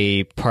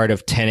a part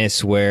of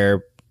tennis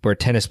where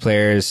tennis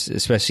players,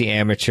 especially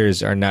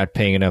amateurs, are not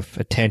paying enough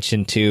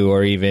attention to,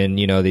 or even,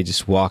 they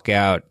just walk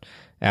out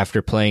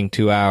after playing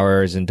 2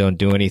 hours and don't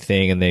do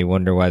anything, and they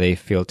wonder why they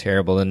feel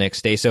terrible the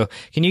next day. So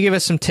can you give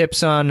us some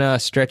tips on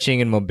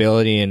stretching and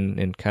mobility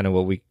and kind of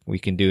what we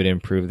can do to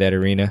improve that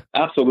arena?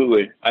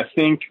 Absolutely. I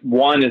think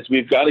one is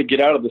we've got to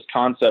get out of this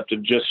concept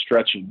of just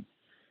stretching.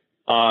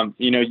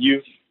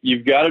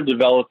 You've got to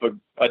develop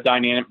a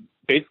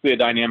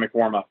dynamic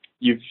warm-up.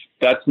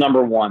 That's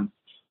number one.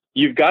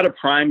 You've got to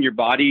prime your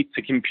body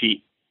to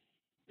compete.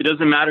 It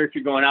doesn't matter if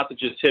you're going out to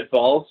just hit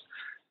balls.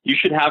 You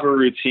should have a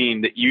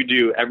routine that you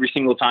do every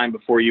single time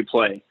before you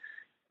play.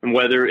 And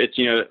whether it's,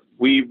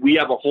 we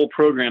have a whole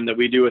program that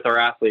we do with our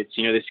athletes.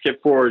 They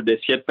skip forward, they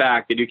skip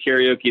back, they do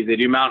karaoke, they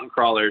do mountain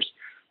crawlers,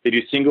 they do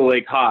single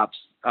leg hops,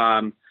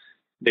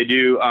 they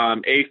do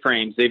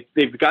A-frames.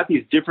 They've got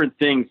these different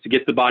things to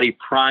get the body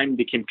primed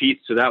to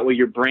compete, so that way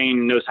your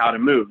brain knows how to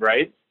move,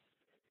 right?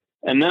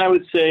 And then I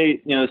would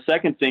say, the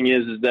second thing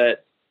is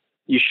that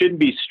you shouldn't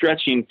be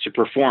stretching to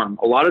perform.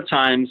 A lot of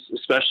times,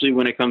 especially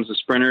when it comes to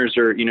sprinters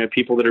or,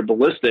 people that are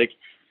ballistic,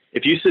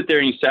 if you sit there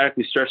and you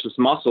statically stretch this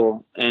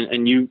muscle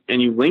and you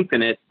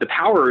lengthen it, the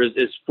power is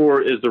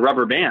the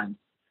rubber band.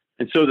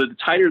 And so the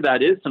tighter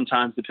that is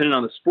sometimes, depending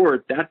on the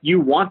sport, that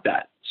you want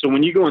that. So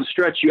when you go and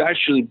stretch, you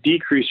actually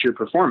decrease your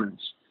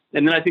performance.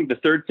 And then I think the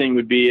third thing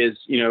would be is,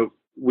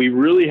 we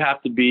really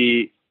have to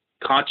be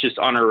conscious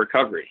on our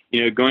recovery,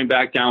 going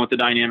back down with the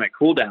dynamic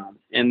cool down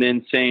and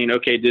then saying,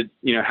 okay,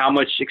 how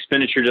much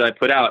expenditure did I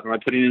put out? Am I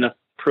putting enough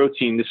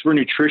protein? This is where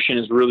nutrition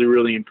is really,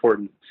 really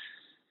important.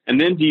 And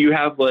then do you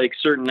have like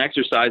certain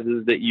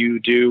exercises that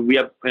you do? We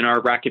have in our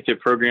Racket Fit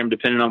program,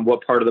 depending on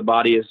what part of the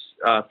body is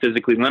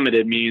physically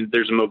limited, meaning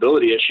there's a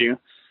mobility issue.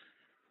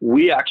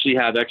 We actually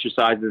have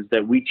exercises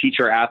that we teach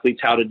our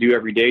athletes how to do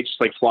every day,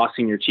 just like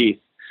flossing your teeth.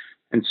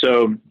 And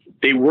so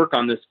they work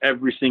on this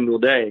every single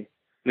day.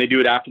 And they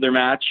do it after their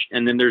match.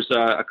 And then there's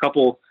a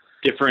couple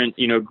different,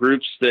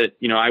 groups that,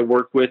 I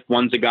work with.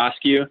 One's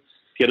Egoscue,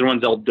 the other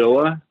one's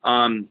Eldoa.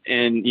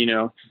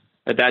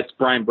 That's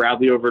Brian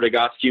Bradley over at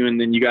Egoscue. And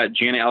then you got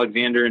Janet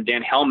Alexander and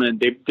Dan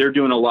Hellman. They're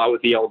doing a lot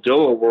with the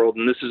Eldoa world.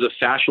 And this is a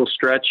fascial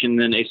stretch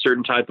and then a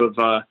certain type of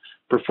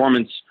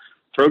performance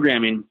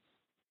programming.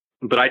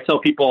 But I tell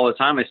people all the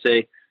time, I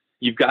say,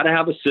 you've got to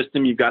have a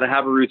system. You've got to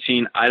have a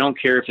routine. I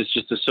don't care if it's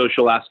just a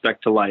social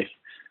aspect to life.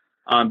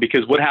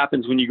 Because what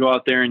happens when you go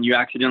out there and you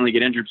accidentally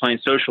get injured playing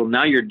social,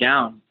 now you're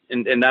down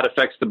and that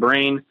affects the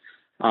brain,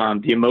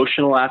 the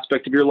emotional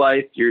aspect of your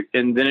life,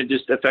 and then it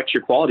just affects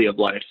your quality of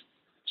life.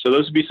 So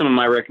those would be some of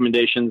my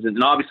recommendations.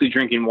 And obviously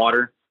drinking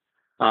water.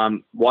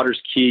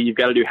 Water's key. You've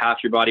got to do half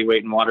your body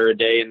weight in water a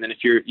day. And then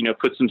if you're,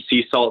 put some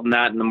sea salt in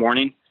that in the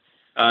morning.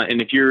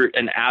 And if you're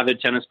an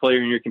avid tennis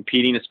player and you're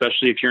competing,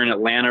 especially if you're in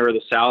Atlanta or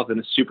the South and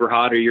it's super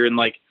hot, or you're in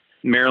like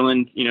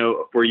Maryland,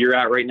 where you're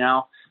at right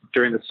now,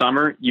 during the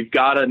summer, you've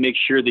got to make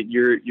sure that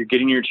you're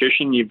getting your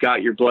nutrition. You've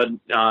got your blood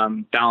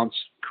balance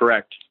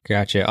correct.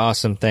 Gotcha.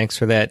 Awesome. Thanks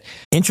for that.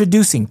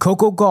 Introducing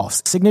Coco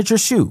Gauff's signature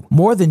shoe.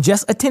 More than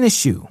just a tennis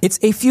shoe, it's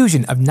a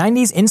fusion of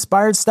 90s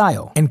inspired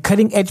style and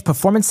cutting-edge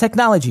performance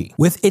technology.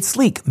 With its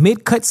sleek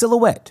mid-cut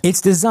silhouette, it's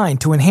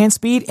designed to enhance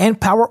speed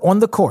and power on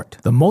the court.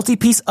 The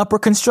multi-piece upper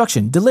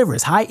construction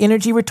delivers high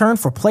energy return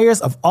for players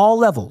of all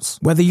levels.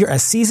 Whether you're a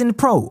seasoned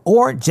pro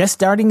or just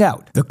starting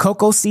out, the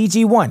Coco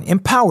CG1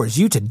 empowers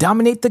you to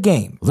dominate the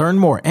game. Learn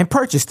more and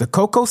purchase the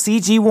Coco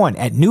CG1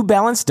 at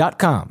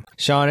NewBalance.com.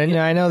 Sean, and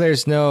I know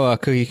there's no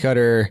cookie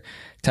cutter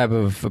type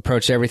of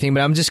approach to everything,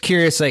 but I'm just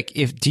curious, like,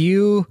 do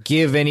you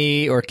give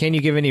any, or can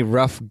you give any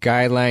rough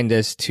guideline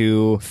as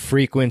to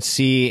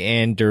frequency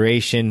and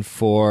duration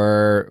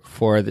for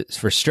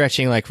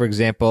stretching? Like, for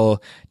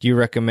example, do you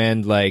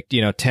recommend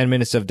 10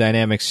 minutes of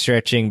dynamic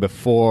stretching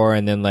before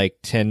and then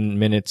 10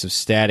 minutes of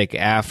static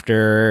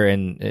after,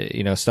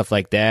 and stuff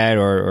like that,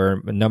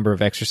 or a number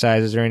of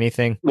exercises or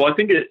anything? Well, I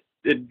think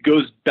it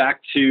goes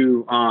back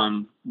to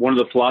one of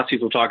the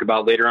philosophies we'll talk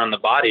about later on in the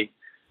body.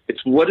 It's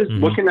what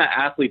can that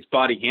athlete's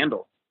body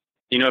handle?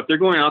 If they're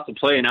going out to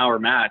play an hour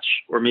match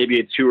or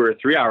maybe a 2 or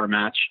 3 hour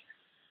match,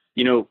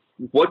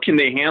 what can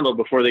they handle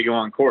before they go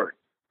on court?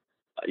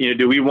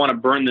 Do we want to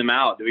burn them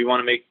out? Do we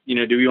want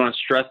to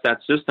stress that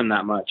system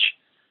that much?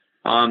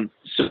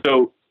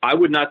 So I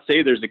would not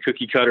say there's a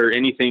cookie cutter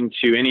anything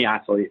to any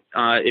athlete.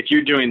 If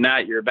you're doing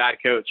that, you're a bad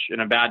coach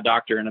and a bad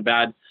doctor and a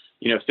bad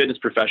fitness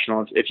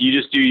professional. If you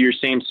just do your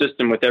same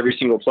system with every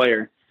single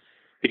player,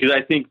 because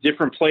I think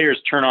different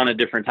players turn on at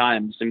different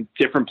times and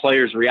different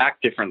players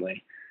react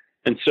differently.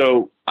 And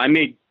so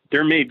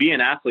there may be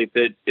an athlete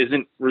that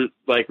isn't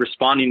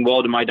responding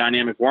well to my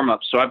dynamic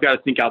warm-up. So I've got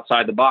to think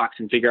outside the box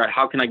and figure out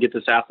how can I get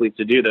this athlete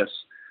to do this?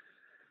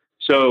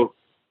 So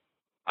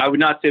I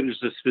would not say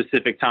there's a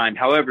specific time.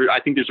 However,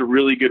 I think there's a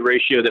really good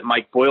ratio that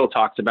Mike Boyle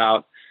talks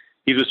about.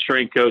 He's a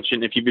strength coach.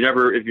 And if you've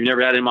never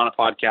had him on a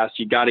podcast,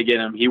 you got to get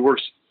him. He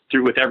works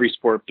through with every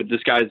sport, but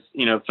this guy's,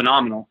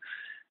 phenomenal.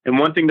 And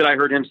one thing that I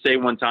heard him say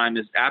one time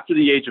is after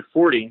the age of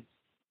 40,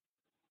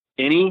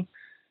 any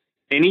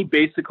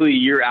basically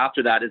year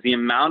after that is the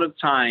amount of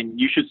time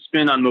you should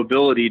spend on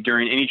mobility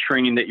during any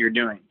training that you're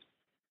doing.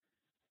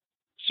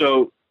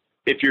 So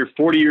if you're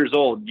 40 years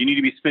old, you need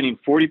to be spending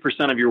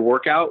 40% of your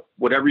workout,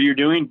 whatever you're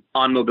doing,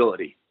 on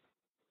mobility.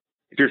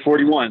 If you're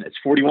 41, it's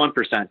 41%,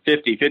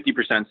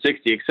 50%,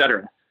 60,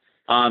 etc.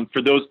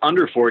 For those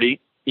under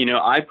 40,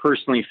 I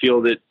personally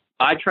feel that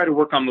I try to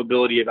work on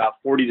mobility about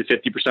 40 to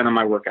 50% of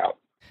my workout.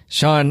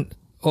 Sean,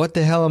 what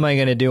the hell am I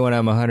going to do when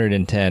I'm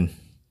 110?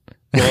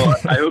 Well,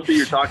 I hope that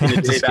you're talking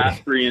to Dave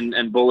Asprey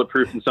and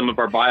Bulletproof and some of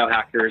our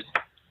biohackers,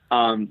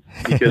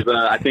 because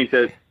I think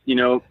that,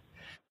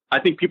 I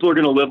think people are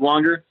going to live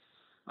longer.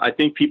 I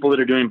think people that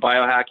are doing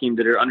biohacking,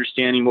 that are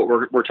understanding what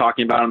we're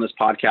talking about on this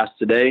podcast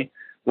today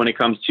when it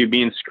comes to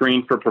being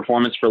screened for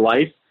performance for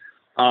life,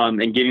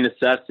 and getting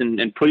assessed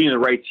and putting the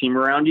right team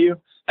around you.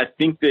 I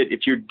think that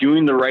if you're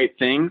doing the right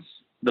things,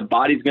 the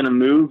body's going to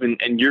move and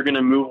you're going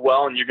to move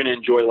well and you're going to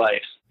enjoy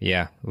life.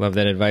 Yeah, love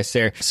that advice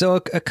there. So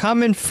a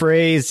common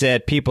phrase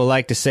that people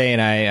like to say, and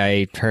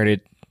I heard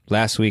it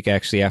last week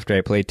actually after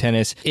I played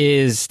tennis,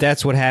 is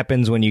that's what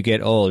happens when you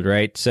get old,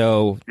 right?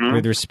 So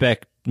with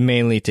respect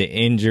mainly to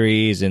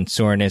injuries and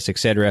soreness,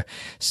 etc.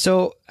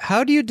 So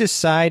how do you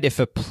decide if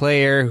a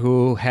player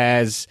who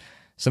has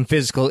some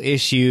physical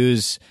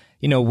issues,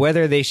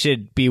 whether they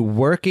should be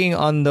working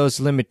on those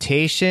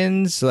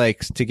limitations, like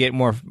to get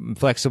more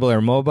flexible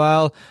or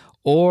mobile,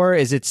 or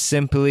is it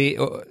simply,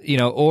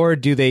 or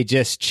do they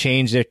just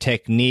change their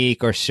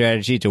technique or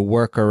strategy to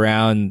work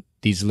around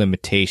these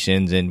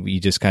limitations and you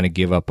just kind of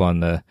give up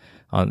on the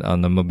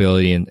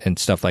mobility and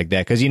stuff like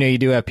that? Because, you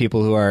do have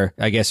people who are,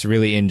 I guess,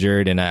 really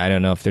injured, and I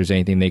don't know if there's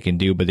anything they can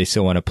do, but they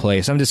still want to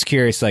play. So I'm just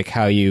curious,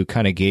 how you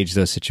kind of gauge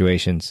those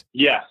situations.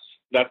 Yes,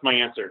 that's my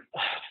answer.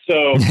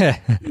 So,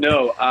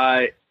 no,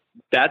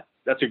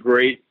 that's a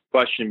great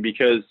question,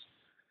 because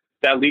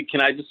that lead, can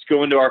I just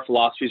go into our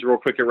philosophies real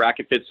quick at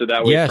Racket Fit, so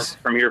that way yes.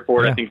 from here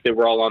forward, I think that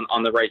we're all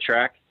on the right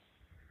track.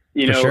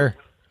 For sure.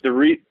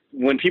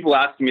 When people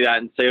ask me that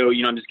and say, oh,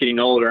 I'm just getting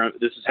old or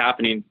this is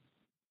happening,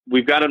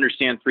 we've got to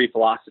understand three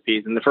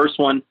philosophies. And the first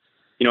one,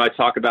 I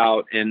talk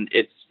about, and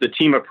it's the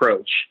team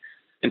approach.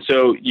 And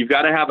so you've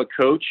got to have a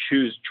coach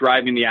who's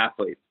driving the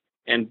athlete.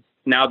 And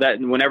now that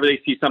whenever they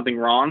see something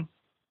wrong,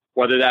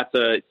 whether that's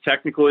a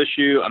technical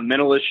issue, a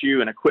mental issue,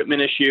 an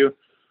equipment issue,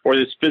 or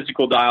this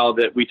physical dial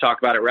that we talk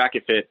about at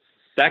Racket Fit,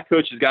 that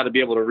coach has got to be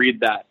able to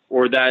read that,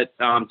 or that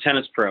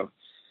tennis pro.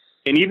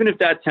 And even if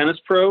that tennis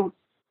pro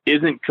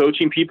isn't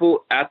coaching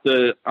people at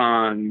the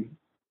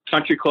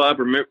country club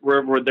or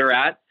wherever they're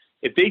at,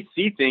 if they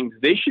see things,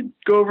 they should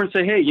go over and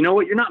say, hey, you know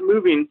what, you're not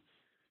moving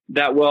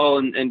that well,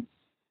 and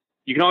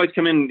you can always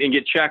come in and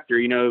get checked or,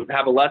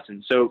 have a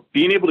lesson. So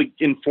being able to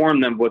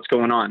inform them what's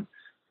going on.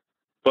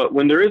 But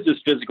when there is this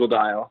physical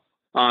dial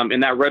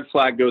and that red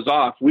flag goes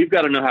off, we've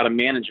got to know how to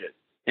manage it.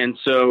 And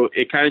so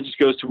it kind of just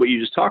goes to what you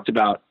just talked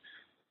about.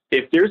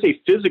 If there's a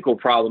physical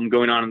problem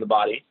going on in the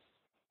body,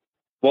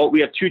 well,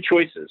 we have two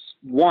choices.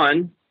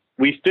 One,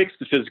 we fix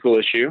the physical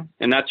issue,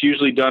 and that's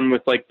usually done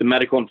with like the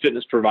medical and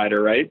fitness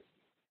provider, right?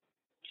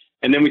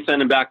 And then we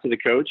send them back to the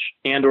coach,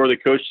 and or the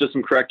coach does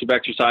some corrective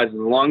exercises. As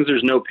long as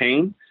there's no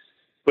pain,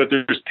 but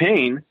if there's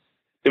pain,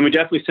 then we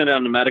definitely send it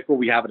on to medical.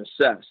 We have it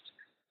assessed.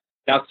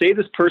 Now, say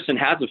this person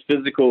has a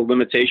physical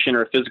limitation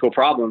or a physical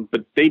problem,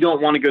 but they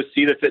don't want to go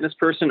see the fitness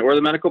person or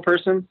the medical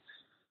person.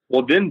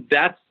 Well, then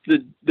that's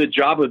the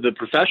job of the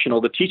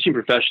professional, the teaching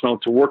professional,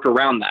 to work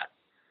around that.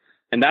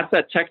 And that's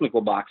that technical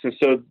box. And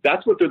so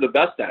that's what they're the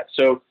best at.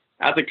 So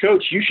as a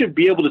coach, you should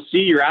be able to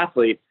see your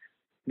athlete.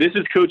 This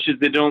is coaches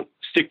that don't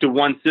stick to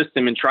one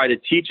system and try to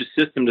teach a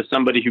system to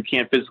somebody who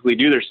can't physically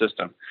do their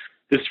system.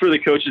 This is for the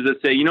coaches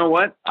that say, you know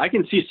what, I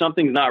can see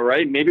something's not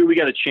right. Maybe we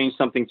got to change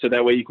something so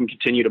that way you can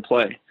continue to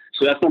play.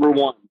 So that's number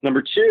one.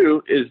 Number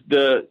two is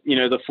the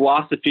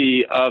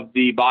philosophy of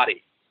the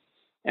body.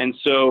 And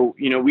so,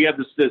 we have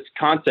this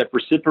concept,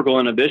 reciprocal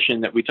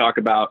inhibition, that we talk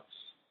about.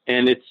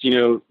 And it's,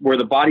 where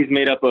the body's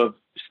made up of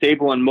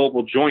stable and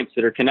mobile joints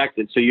that are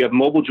connected. So you have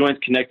mobile joints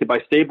connected by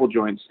stable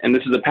joints. And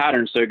this is a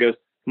pattern. So it goes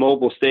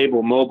mobile,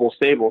 stable, mobile,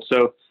 stable.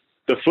 So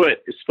the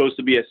foot is supposed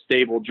to be a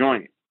stable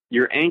joint.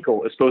 Your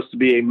ankle is supposed to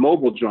be a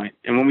mobile joint.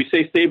 And when we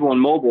say stable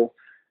and mobile,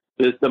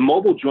 the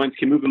mobile joints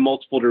can move in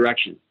multiple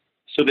directions.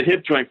 So the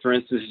hip joint, for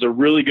instance, is a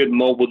really good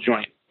mobile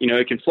joint.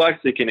 It can flex,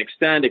 it can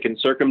extend, it can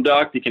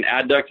circumduct, it can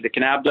adduct, it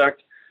can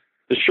abduct.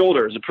 The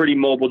shoulder is a pretty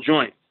mobile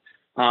joint.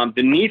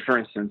 The knee, for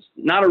instance,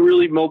 not a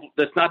really mobile,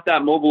 that's not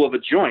that mobile of a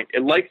joint.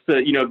 It likes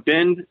to,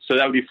 bend, so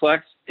that would be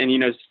flex, and,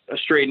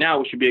 straighten out,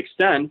 which would be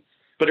extend,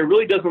 but it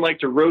really doesn't like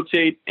to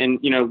rotate and,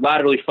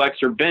 laterally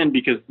flex or bend,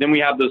 because then we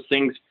have those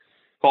things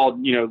called,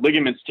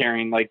 ligaments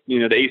tearing, like, the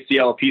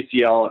ACL,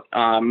 PCL,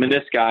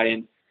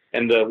 menisci,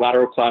 and the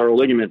lateral collateral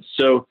ligaments.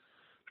 So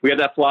we have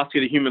that philosophy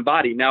of the human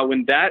body. Now,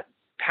 when that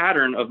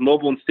pattern of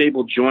mobile and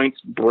stable joints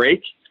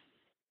break,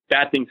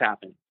 bad things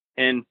happen.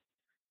 And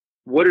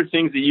what are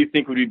things that you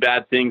think would be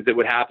bad things that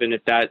would happen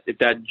if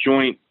that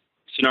joint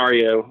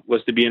scenario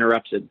was to be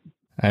interrupted?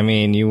 I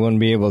mean, you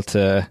wouldn't be able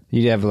to,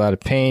 you'd have a lot of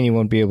pain. You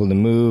wouldn't be able to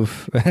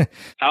move.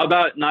 How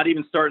about not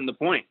even starting the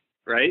point,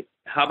 right?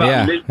 How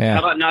about how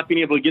about not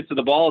being able to get to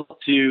the ball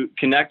to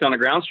connect on a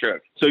ground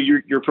stroke? So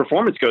your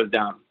performance goes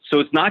down.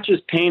 So it's not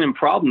just pain and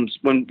problems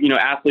when,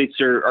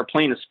 athletes are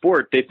playing a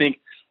sport. They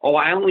think, oh,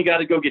 I only got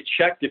to go get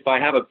checked if I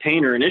have a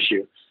pain or an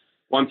issue.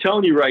 Well, I'm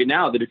telling you right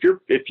now that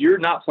if you're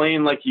not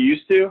playing like you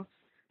used to,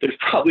 there's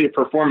probably a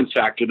performance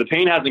factor. The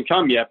pain hasn't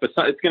come yet, but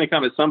it's going to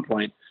come at some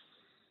point.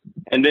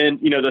 And then,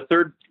 the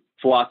third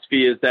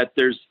philosophy is that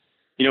there's,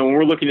 when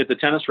we're looking at the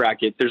tennis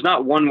racket, there's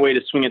not one way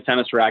to swing a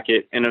tennis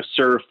racket in a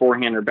serve,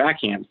 forehand, or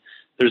backhand.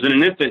 There's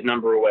an infinite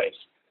number of ways.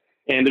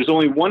 And there's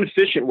only one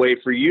efficient way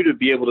for you to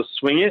be able to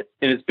swing it,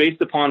 and it's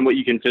based upon what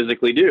you can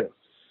physically do.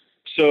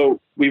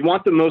 So we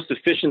want the most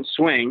efficient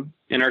swing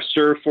in our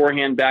serve,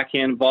 forehand,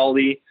 backhand,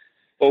 volley,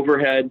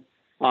 overhead.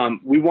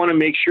 We want to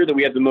make sure that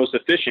we have the most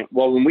efficient.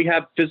 Well, when we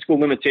have physical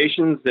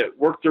limitations that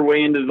work their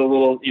way into the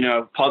little,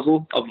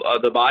 puzzle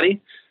of the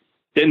body,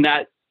 then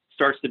that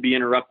starts to be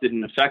interrupted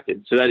and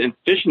affected. So that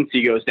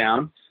efficiency goes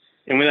down.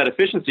 And when that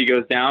efficiency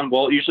goes down,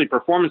 well, usually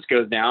performance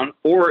goes down.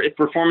 Or if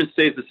performance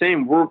stays the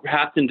same, we're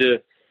having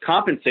to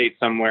compensate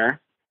somewhere.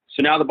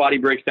 So now the body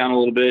breaks down a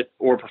little bit,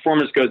 or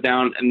performance goes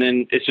down, and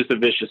then it's just a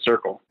vicious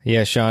circle.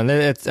 Yeah, Sean,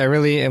 I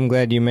really am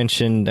glad you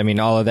mentioned,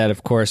 all of that,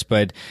 of course,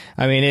 but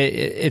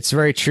it's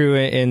very true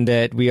in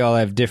that we all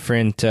have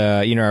different,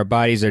 our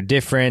bodies are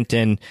different,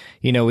 and,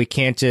 we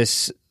can't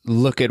just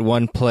look at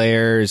one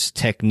player's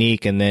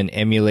technique and then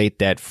emulate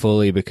that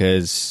fully,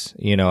 because,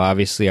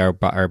 obviously our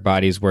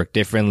bodies work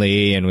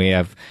differently and we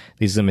have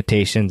these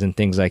limitations and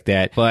things like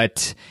that.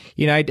 But,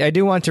 I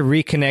do want to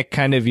reconnect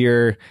kind of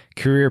your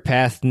career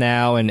path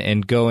now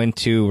and go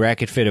into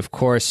Racket Fit, of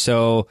course.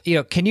 So,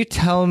 can you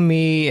tell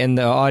me and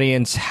the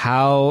audience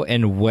how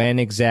and when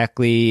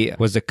exactly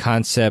was the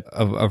concept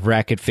of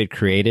Racket Fit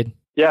created?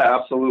 Yeah,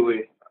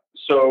 absolutely.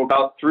 So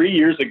about 3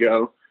 years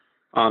ago,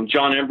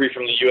 John Embry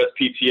from the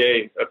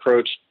USPTA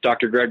approached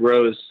Dr. Greg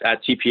Rose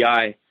at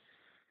TPI,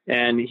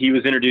 and he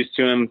was introduced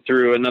to him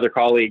through another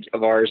colleague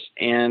of ours.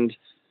 And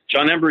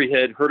John Embry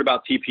had heard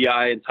about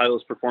TPI and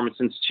Titleist Performance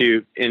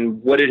Institute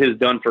and what it has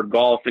done for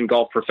golf and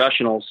golf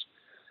professionals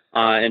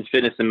and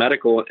fitness and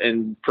medical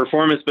and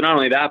performance, but not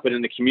only that, but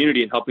in the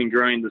community and helping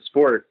growing the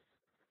sport.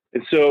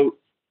 And so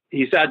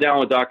he sat down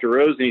with Dr.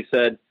 Rose and he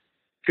said,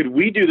 could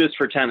we do this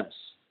for tennis?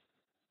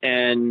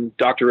 And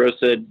Dr. Rose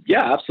said,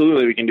 yeah,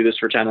 absolutely, we can do this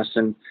for tennis.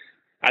 And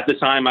at the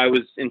time, I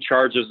was in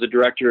charge as the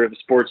director of the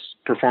Sports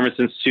Performance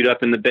Institute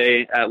up in the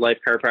Bay at Life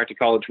Chiropractic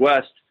College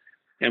West.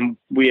 And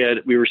we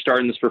were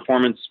starting this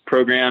performance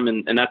program,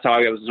 and that's how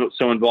I was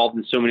so involved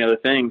in so many other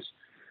things.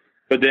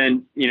 But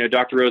then,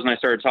 Dr. Rose and I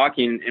started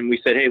talking, and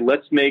we said, hey,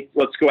 let's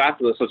go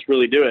after this. Let's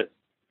really do it.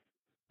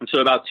 And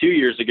so about 2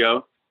 years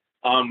ago,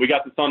 we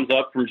got the thumbs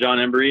up from John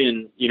Embry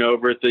and,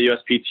 over at the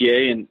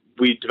USPTA, and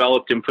we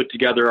developed and put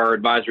together our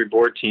advisory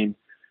board team.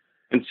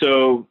 And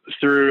so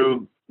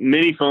through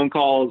many phone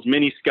calls,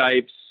 many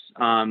Skypes,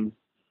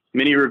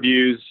 many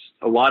reviews,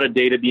 a lot of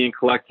data being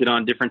collected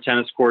on different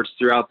tennis courts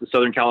throughout the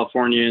Southern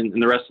California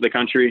and the rest of the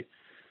country,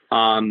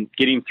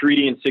 getting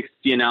 3D and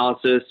 6D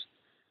analysis,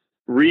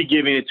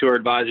 re-giving it to our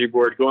advisory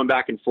board, going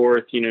back and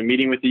forth,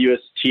 meeting with the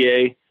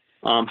USTA,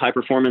 high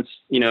performance,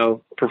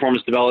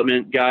 performance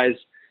development guys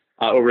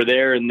over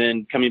there, and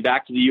then coming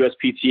back to the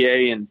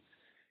USPTA. And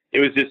it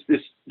was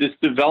this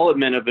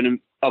development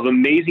of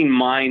amazing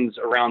minds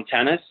around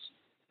tennis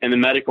and the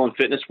medical and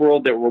fitness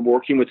world that were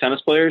working with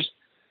tennis players,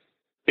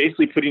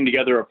 basically putting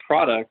together a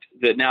product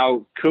that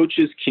now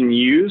coaches can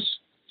use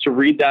to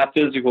read that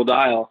physical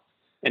dial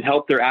and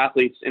help their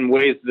athletes in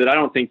ways that I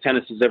don't think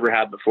tennis has ever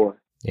had before.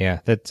 Yeah,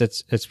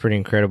 that's pretty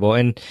incredible.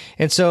 And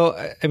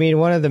so, I mean,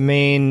 one of the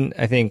main,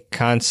 I think,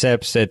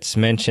 concepts that's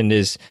mentioned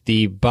is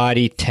the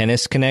body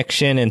tennis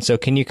connection. And so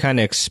can you kind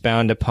of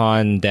expound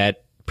upon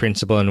that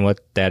principle and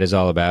what that is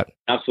all about?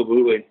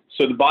 Absolutely.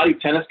 So the body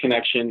tennis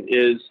connection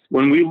is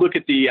when we look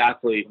at the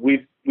athlete,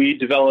 we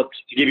developed,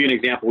 to give you an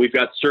example, we've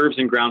got serves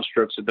and ground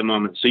strokes at the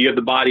moment. So you have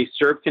the body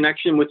serve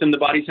connection within the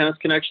body tennis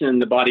connection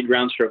and the body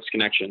ground strokes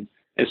connection.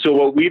 And so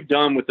what we've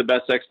done with the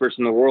best experts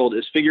in the world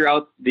is figure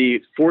out the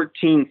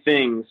 14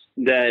 things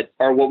that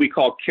are what we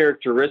call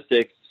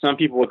characteristics. Some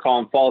people would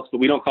call them faults, but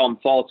we don't call them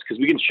faults because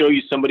we can show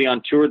you somebody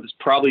on tour that's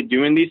probably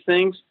doing these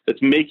things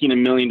that's making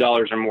 $1 million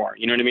or more.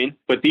 You know what I mean?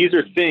 But these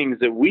are things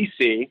that we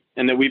see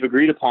and that we've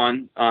agreed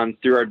upon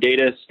through our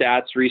data,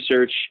 stats,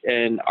 research,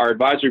 and our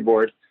advisory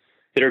board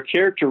that are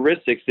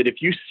characteristics that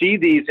if you see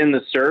these in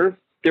the serve,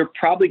 they're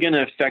probably going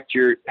to affect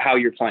how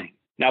you're playing.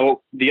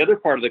 Now, the other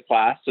part of the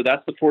class, so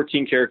that's the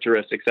 14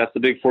 characteristics. That's the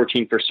big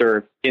 14 for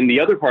serve. In the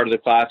other part of the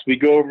class, we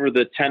go over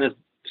the tennis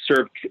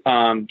serve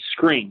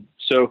screen.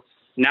 So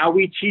now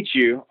we teach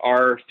you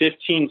our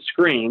 15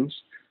 screens.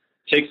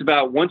 Takes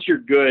about, once you're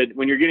good,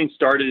 when you're getting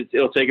started,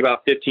 it'll take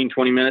about 15,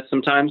 20 minutes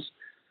sometimes.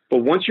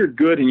 But once you're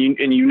good and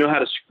you know how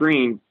to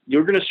screen,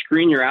 you're going to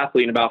screen your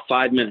athlete in about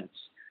 5 minutes.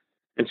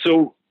 And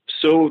so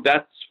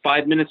that's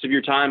 5 minutes of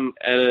your time,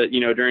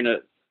 during a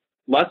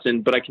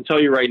lesson. But I can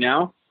tell you right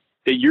now,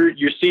 that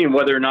you're seeing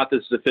whether or not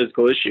this is a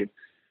physical issue.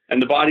 And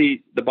the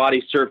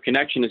body serve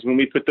connection is when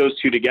we put those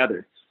two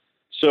together.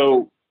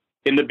 So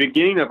in the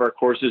beginning of our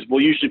courses,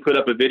 we'll usually put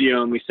up a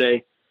video and we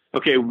say,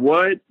 okay,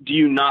 what do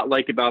you not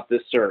like about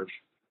this serve?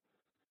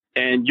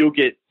 And you'll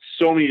get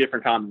so many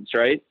different comments,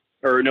 right?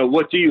 Or no,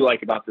 what do you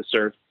like about this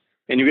serve?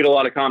 And you get a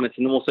lot of comments,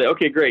 and then we'll say,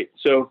 okay, great.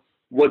 So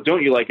what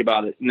don't you like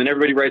about it? And then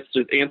everybody writes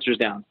their answers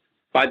down.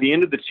 By the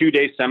end of the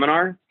 2-day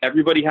seminar,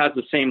 everybody has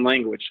the same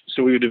language.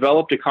 So we've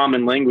developed a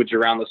common language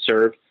around the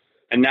serve,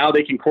 and now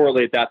they can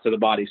correlate that to the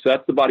body. So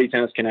that's the body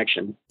tennis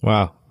connection.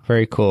 Wow.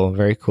 Very cool.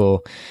 Very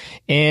cool.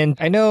 And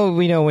I know,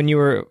 when you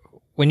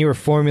were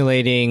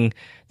formulating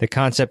the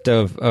concept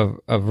of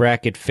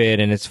Racket Fit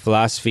and its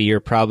philosophy, you're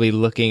probably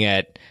looking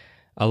at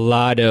a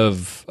lot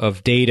of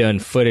data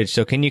and footage.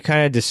 So can you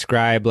kind of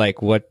describe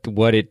like what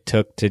it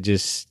took to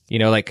just,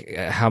 like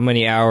how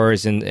many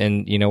hours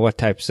and what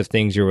types of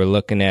things you were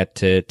looking at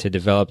to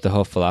develop the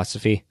whole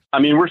philosophy? I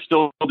mean, we're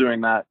still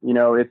doing that.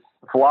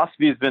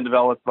 Philosophy has been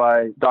developed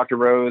by Dr.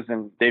 Rose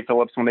and Dave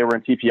Phillips when they were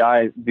in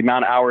TPI. The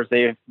amount of hours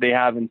they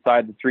have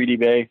inside the 3D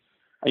Bay.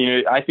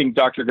 I think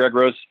Dr. Greg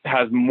Rose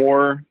has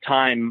more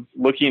time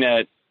looking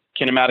at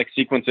kinematic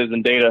sequences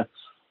and data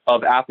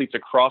of athletes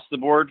across the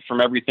board, from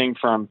everything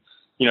from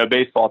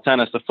baseball,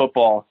 tennis, to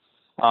football,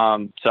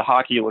 to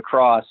hockey,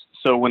 lacrosse.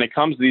 So when it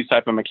comes to these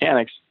type of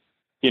mechanics,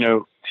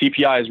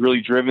 TPI has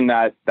really driven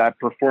that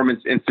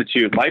Performance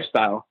Institute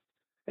lifestyle.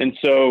 And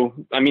so,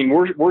 I mean,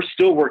 we're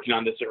still working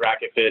on this at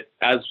Racket Fit,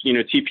 as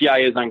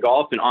TPI is on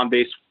golf and On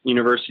Base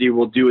University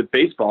will do with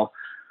baseball.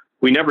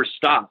 We never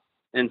stop.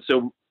 And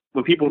so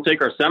when people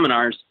take our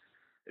seminars,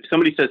 if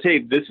somebody says, hey,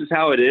 this is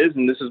how it is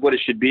and this is what it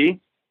should be,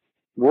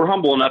 we're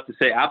humble enough to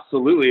say,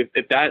 absolutely.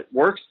 If that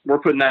works, we're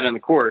putting that in the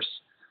course.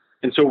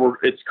 And so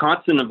it's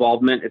constant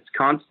involvement. It's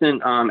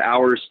constant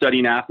hours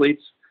studying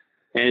athletes,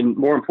 and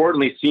more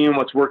importantly, seeing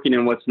what's working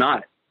and what's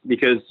not.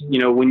 Because,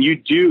 when you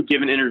do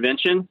give an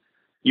intervention,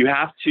 you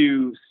have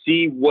to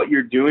see what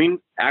you're doing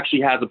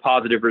actually has a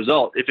positive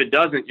result. If it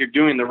doesn't, you're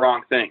doing the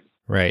wrong thing.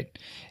 Right.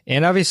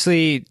 And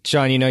obviously,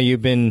 John,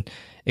 you've been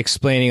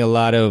explaining a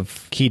lot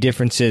of key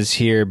differences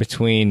here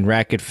between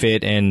Racket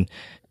Fit and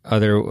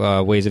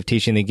other ways of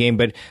teaching the game.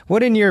 But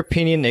what, in your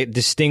opinion,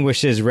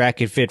 distinguishes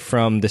Racket Fit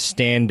from the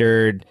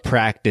standard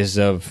practice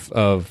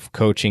of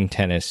coaching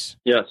tennis?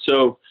 Yeah.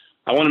 So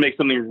I want to make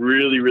something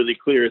really, really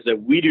clear, is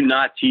that we do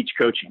not teach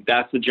coaching.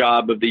 That's the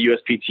job of the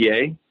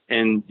USPTA.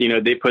 And,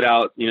 they put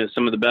out,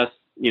 some of the best,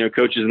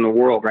 coaches in the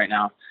world right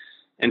now.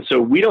 And so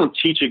we don't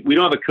teach it. We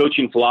don't have a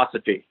coaching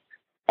philosophy.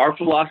 Our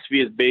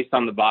philosophy is based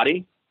on the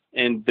body,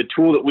 and the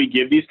tool that we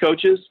give these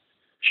coaches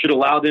should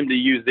allow them to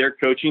use their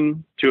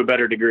coaching to a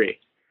better degree.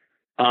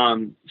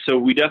 So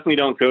we definitely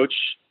don't coach,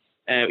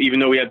 even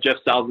though we have Jeff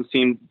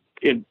Salzenstein,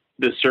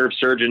 the serve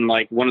surgeon,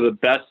 like one of the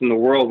best in the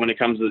world when it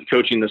comes to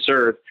coaching the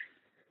serve.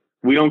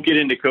 We don't get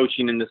into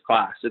coaching in this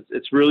class.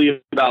 It's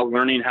really about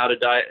learning how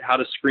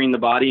to screen the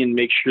body and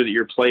make sure that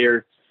your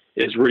player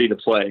is ready to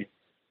play.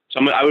 So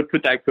I would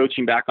put that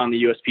coaching back on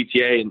the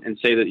USPTA and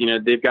say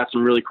that, they've got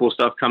some really cool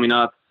stuff coming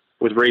up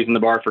with raising the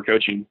bar for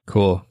coaching.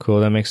 Cool.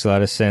 That makes a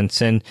lot of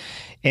sense. And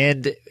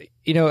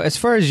as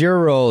far as your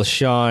role,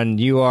 Sean,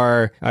 you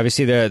are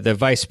obviously the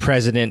vice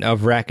president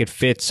of Racket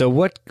Fit. So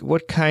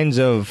what kinds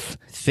of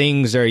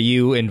things are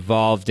you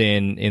involved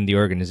in the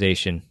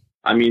organization?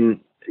 I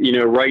mean,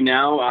 right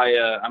now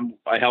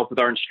I help with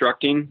our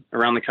instructing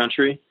around the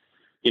country.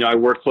 I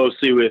work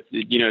closely with,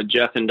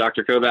 Jeff and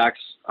Dr. Kovacs,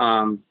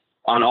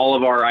 on all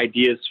of our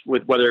ideas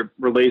with whether it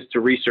relates to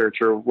research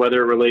or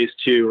whether it relates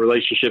to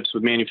relationships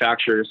with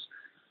manufacturers.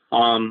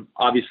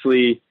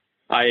 Obviously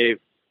I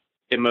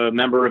am a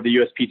member of the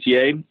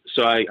USPTA,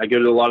 so I go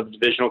to a lot of the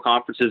divisional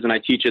conferences and I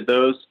teach at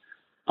those.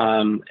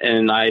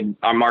 And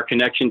I'm our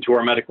connection to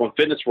our medical and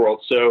fitness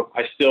world. So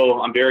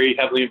I'm very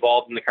heavily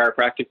involved in the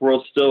chiropractic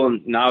world still,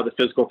 and now the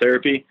physical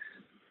therapy,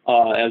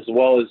 as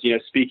well as,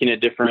 speaking at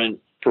different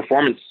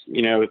performance,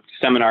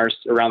 seminars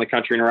around the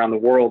country and around the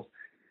world,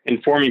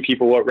 informing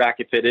people what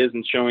Racket Fit is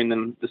and showing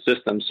them the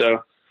system. So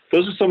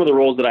those are some of the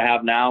roles that I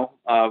have now.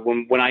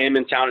 When I am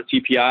in town at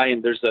TPI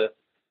and there's a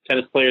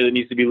tennis player that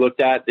needs to be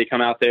looked at, they come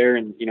out there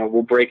and,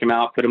 we'll break them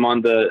out, put them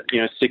on the,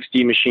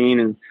 6D machine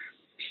and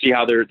see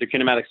how their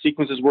kinematic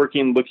sequence is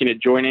working, looking at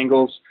joint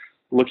angles,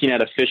 looking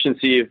at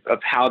efficiency of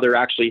how they're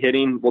actually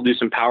hitting. We'll do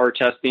some power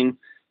testing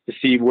to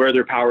see where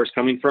their power is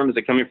coming from. Is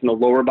it coming from the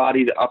lower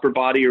body, the upper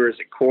body, or is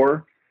it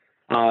core?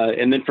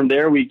 And then from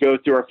there, we go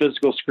through our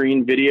physical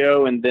screen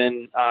video and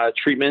then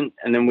treatment.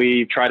 And then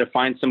we try to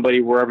find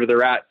somebody wherever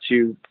they're at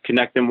to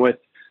connect them with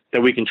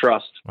that we can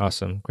trust.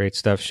 Awesome. Great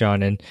stuff,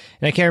 Sean. And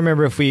I can't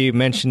remember if we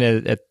mentioned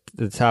it at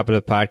the top of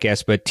the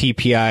podcast, but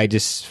TPI,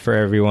 just for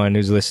everyone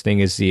who's listening,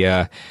 is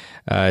the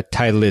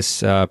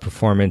Titleist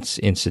Performance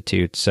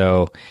Institute.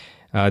 So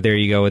there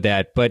you go with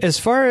that. But as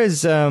far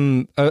as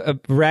a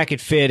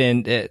Racket Fit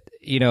and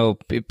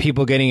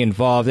people getting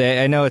involved,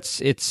 I know it's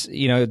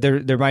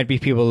there might be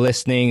people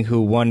listening who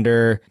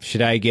wonder,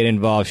 should I get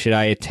involved? Should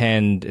I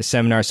attend a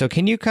seminar? So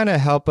can you kind of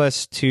help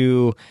us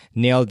to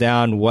nail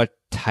down what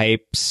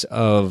types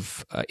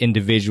of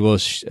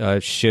individuals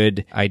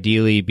should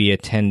ideally be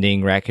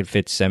attending Racket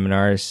Fit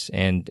seminars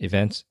and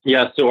events?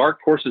 Yeah, so our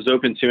course is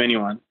open to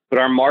anyone, but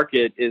our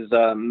market is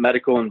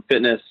medical and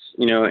fitness,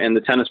 and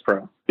the tennis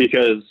pro.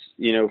 Because,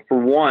 for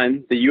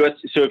one, the U.S.,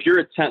 so if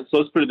you're so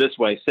let's put it this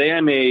way. Say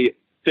I'm a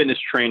fitness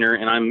trainer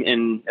and I'm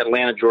in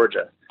Atlanta,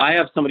 Georgia. I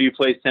have somebody who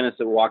plays tennis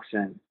that walks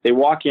in. They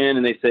walk in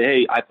and they say,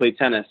 hey, I play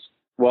tennis.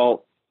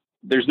 Well,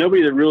 there's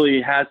nobody that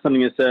really has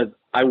something that says,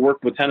 I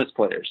work with tennis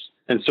players.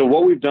 And so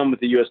what we've done with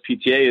the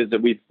USPTA is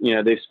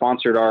that they've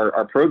sponsored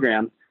our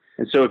program.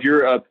 And so if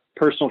you're a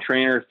personal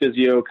trainer,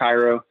 physio,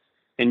 chiro,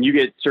 and you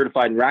get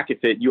certified in Racket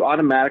Fit, you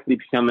automatically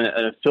become an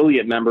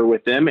affiliate member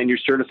with them, and you're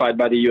certified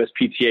by the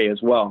USPTA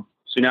as well.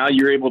 So now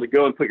you're able to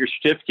go and put your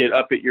certificate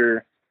up at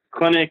your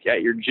clinic,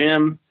 at your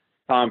gym.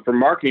 For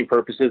marketing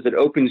purposes, it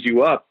opens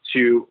you up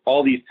to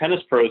all these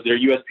tennis pros that are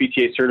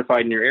USPTA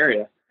certified in your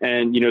area.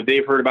 And,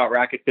 they've heard about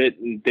Racket Fit,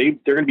 and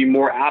they're going to be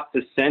more apt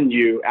to send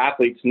you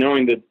athletes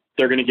knowing that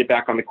they're going to get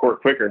back on the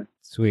court quicker.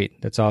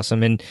 Sweet. That's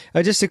awesome. And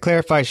just to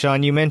clarify,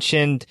 Sean, you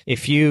mentioned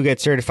if you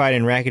get certified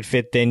in Racket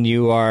Fit, then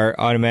you are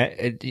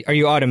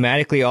you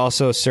automatically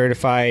also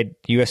certified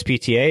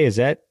USPTA? Is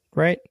that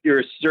right?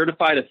 You're a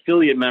certified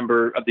affiliate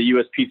member of the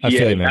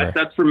USPTA.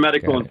 That's for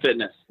medical and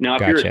fitness. Now,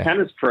 if you're a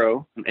tennis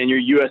pro and you're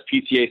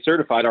USPTA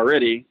certified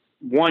already,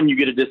 one, you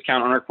get a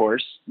discount on our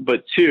course,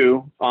 but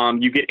two,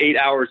 you get 8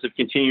 hours of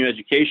continuing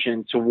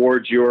education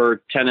towards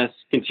your tennis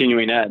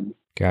continuing ed.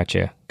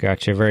 Gotcha.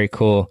 Very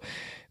cool.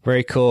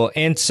 Very cool.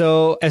 And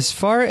so as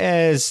far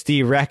as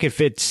the Racket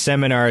Fit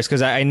seminars,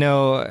 because I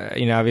know,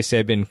 obviously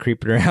I've been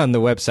creeping around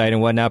the website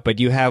and whatnot, but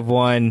you have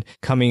one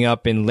coming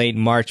up in late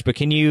March. But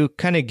can you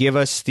kind of give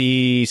us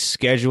the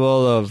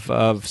schedule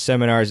of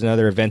seminars and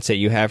other events that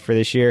you have for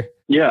this year?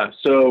 Yeah,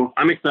 so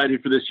I'm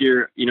excited for this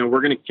year.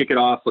 We're going to kick it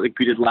off like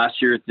we did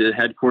last year at the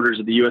headquarters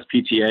of the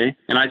USPTA.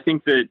 And I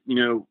think that,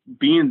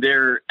 being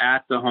there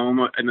at the home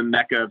and the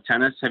mecca of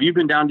tennis, have you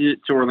been down to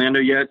Orlando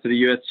yet, to the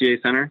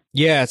USTA Center?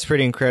 Yeah, it's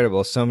pretty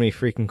incredible. So many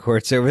freaking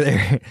courts over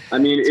there. I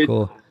mean, it's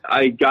cool.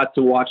 I got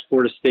to watch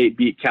Florida State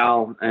beat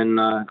Cal, and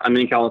I'm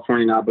in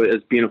California now, but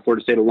as being a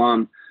Florida State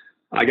alum,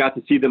 I got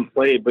to see them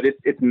play, but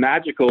it's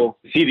magical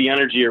to see the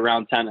energy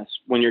around tennis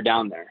when you're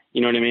down there. You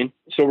know what I mean?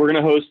 So we're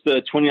going to host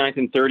the 29th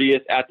and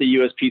 30th at the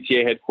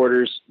USPTA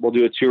headquarters. We'll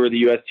do a tour of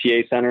the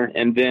USTA Center,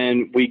 and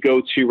then we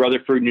go to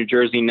Rutherford, New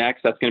Jersey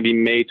next. That's going to be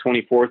May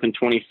 24th and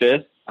 25th.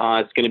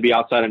 It's going to be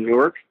outside of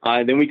Newark.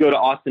 Then we go to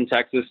Austin,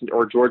 Texas,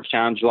 or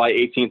Georgetown, July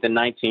 18th and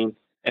 19th.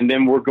 And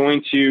then we're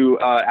going to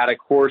add a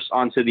course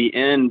onto the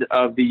end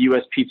of the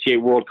USPTA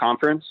World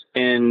Conference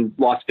in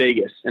Las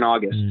Vegas in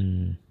August.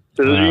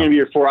 So those are going to be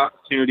your 4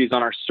 opportunities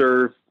on our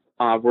serve.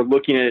 We're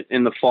looking at,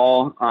 in the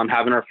fall,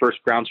 having our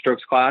first ground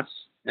strokes class.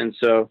 And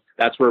so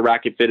that's where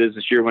Racket Fit is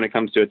this year when it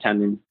comes to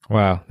attending.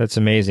 Wow, that's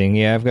amazing.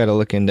 Yeah, I've got to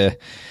look into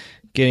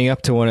getting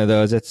up to one of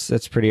those.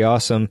 That's pretty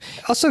awesome.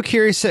 Also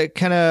curious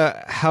kind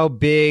of how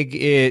big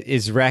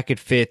is Racket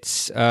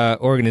Fit's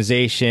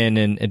organization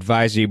and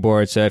advisory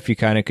board. So if you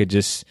kind of could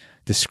just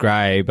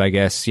describe, I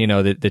guess,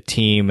 the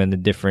team and the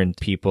different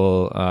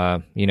people,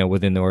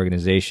 within the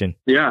organization.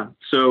 Yeah.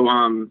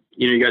 So,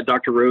 you got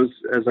Dr. Rose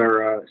as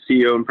our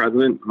CEO and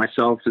president,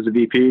 myself as a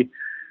VP.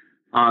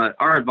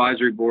 Our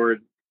advisory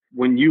board,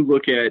 when you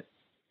look at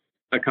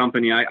a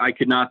company, I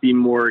could not be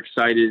more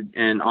excited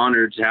and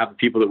honored to have the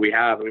people that we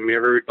have. I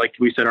mean, like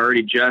we said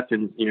already, Jeff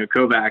and,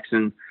 Kovacs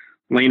and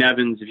Lane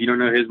Evans, if you don't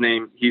know his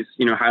name, he's,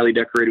 highly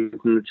decorated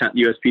within the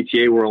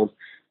USPTA world.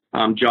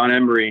 John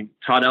Emery,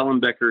 Todd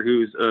Ellenbecker,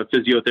 who's a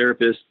physical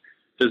therapist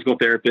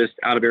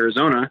out of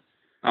Arizona,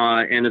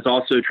 and is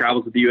also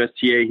travels with the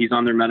USTA. He's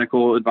on their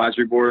medical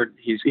advisory board.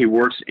 He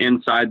works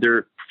inside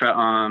their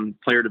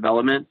player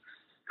development.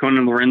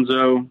 Conan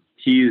Lorenzo,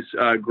 he's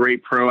a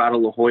great pro out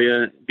of La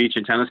Jolla Beach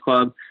and Tennis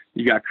Club.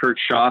 You got Kirk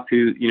Schaaf,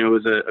 who,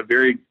 is a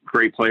very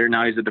great player.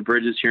 Now he's at the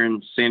Bridges here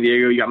in San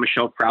Diego. You got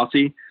Michelle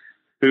Krause,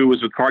 who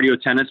was with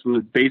Cardio Tennis,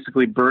 was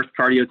basically birthed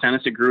Cardio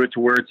Tennis. It grew it to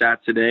where it's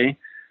at today.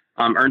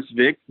 Ernst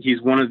Vick,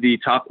 he's one of the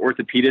top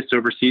orthopedists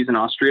overseas in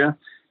Austria.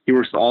 He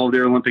works with all of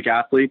their Olympic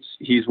athletes.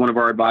 He's one of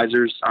our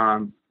advisors.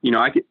 The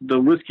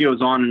list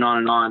goes on and on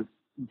and on,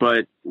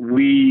 but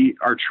we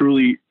are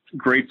truly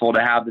grateful to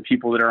have the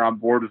people that are on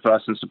board with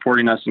us and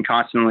supporting us and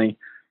constantly,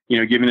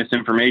 giving us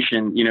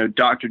information.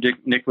 Dr.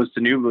 Nicholas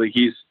Danubli,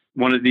 he's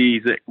one of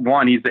these,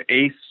 he's the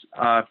ACE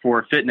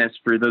for fitness.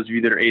 For those of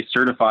you that are ACE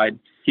certified,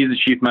 he's the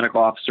chief medical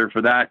officer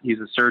for that. He's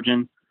a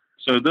surgeon.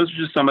 So those are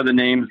just some of the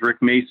names: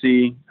 Rick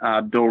Macy,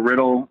 Bill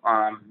Riddle,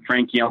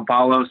 Frank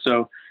Giampaolo.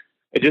 So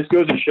it just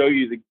goes to show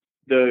you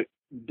the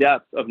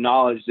depth of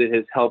knowledge that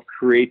has helped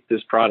create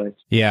this product.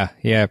 Yeah,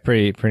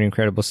 pretty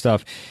incredible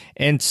stuff.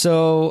 And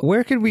so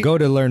where could we go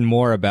to learn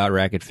more about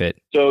Racket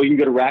Fit? So you can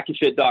go to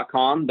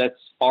racketfit.com. That's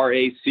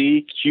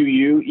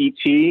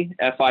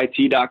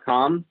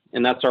RACQUETFIT.com.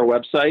 And that's our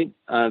website.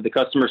 The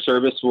customer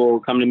service will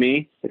come to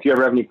me. If you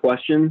ever have any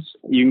questions,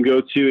 you can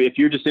go to, if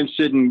you're just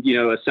interested in,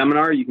 a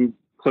seminar, you can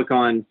click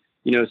on,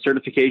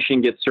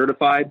 certification, get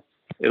certified.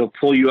 It'll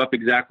pull you up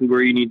exactly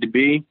where you need to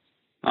be.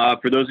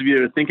 For those of you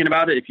that are thinking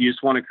about it, if you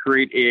just want to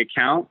create an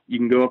account, you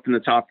can go up in the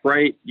top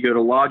right, you go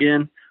to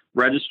login,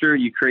 register,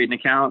 you create an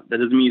account. That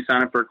doesn't mean you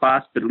sign up for a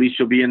class, but at least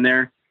you'll be in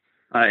there.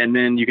 And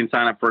then you can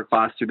sign up for a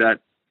class through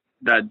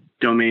that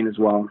domain as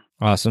well.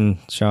 Awesome,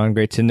 Sean.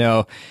 Great to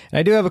know. And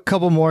I do have a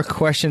couple more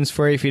questions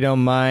for you if you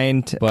don't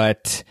mind,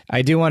 but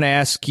I do want to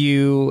ask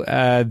you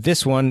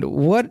this one.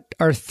 What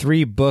are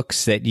 3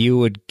 books that you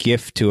would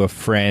gift to a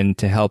friend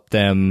to help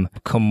them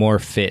become more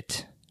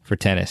fit for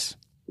tennis?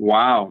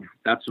 Wow,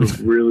 that's a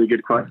really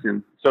good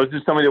question. So it's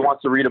just somebody that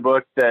wants to read a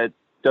book that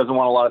doesn't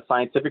want a lot of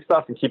scientific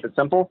stuff and keep it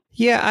simple?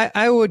 Yeah,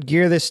 I would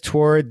gear this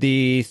toward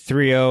the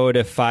 3-0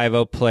 to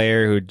 5-0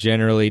 player who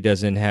generally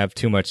doesn't have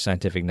too much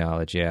scientific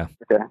knowledge, yeah.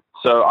 Okay.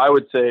 So I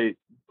would say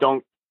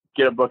don't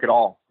get a book at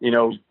all.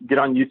 Get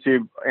on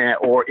YouTube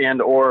or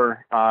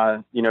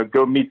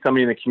go meet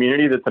somebody in the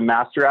community that's a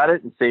master at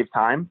it and save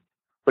time.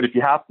 But if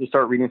you have to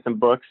start reading some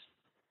books,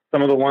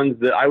 some of the ones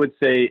that I would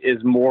say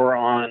is more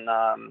on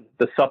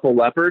The Supple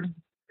Leopard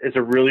is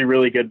a really,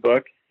 really good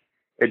book.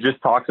 It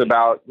just talks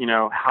about,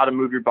 how to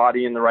move your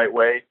body in the right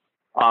way.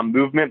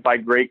 Movement by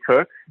Gray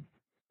Cook.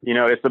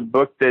 It's a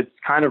book that's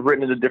kind of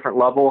written at a different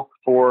level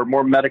for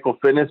more medical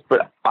fitness,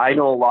 but I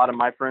know a lot of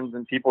my friends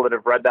and people that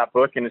have read that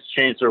book and it's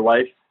changed their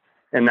life.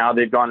 And now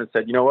they've gone and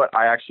said, you know what,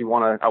 I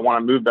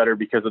want to move better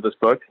because of this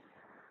book.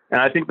 And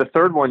I think the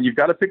third one, you've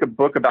got to pick a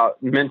book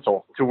about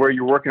mental to where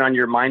you're working on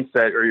your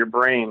mindset or your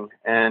brain.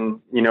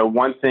 And,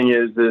 one thing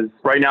is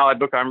right now a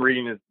book I'm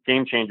reading is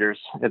Game Changers.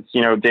 It's,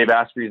 Dave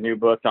Asprey's new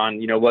book on,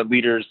 what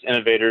leaders,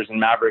 innovators, and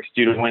mavericks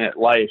do to win at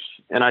life.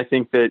 And I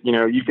think that,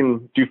 you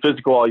can do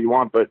physical all you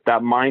want, but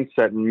that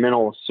mindset and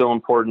mental is so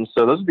important.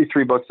 So those would be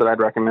 3 books that I'd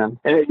recommend.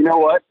 And you know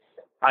what?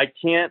 I'm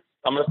going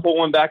to put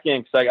one back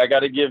in because I got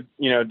to give,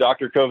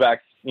 Dr. Kovacs,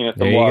 some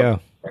there you love. Go.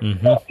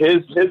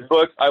 Mm-hmm. His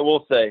books, I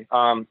will say,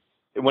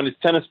 when it's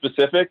tennis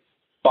specific,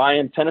 buy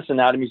in Tennis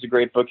Anatomy is a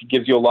great book. It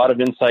gives you a lot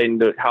of insight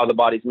into how the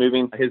body's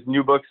moving. His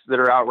new books that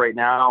are out right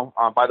now,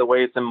 by the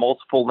way, it's in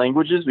multiple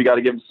languages. We got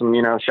to give him some,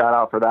 shout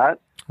out for that.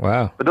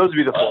 Wow. But those would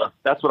be the 4.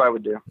 That's what I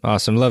would do.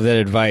 Awesome. Love that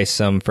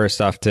advice. First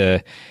off,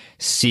 to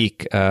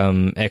seek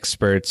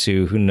experts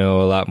who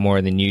know a lot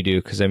more than you do,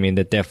 because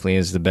that definitely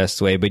is the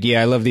best way. But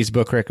yeah, I love these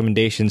book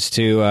recommendations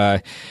too.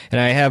 And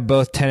I have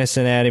both Tennis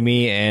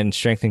Anatomy and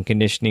Strength and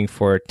Conditioning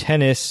for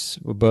Tennis,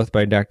 both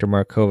by Dr.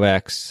 Mark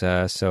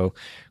Kovacs. So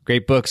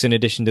great books in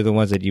addition to the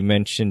ones that you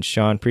mentioned,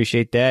 Sean.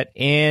 Appreciate that.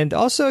 And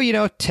also,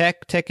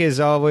 tech is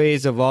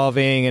always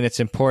evolving and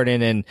it's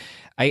important. And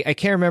I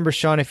can't remember,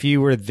 Sean, if you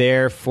were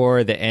there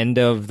for the end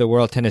of the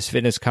World Tennis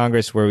Fitness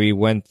Congress where we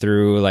went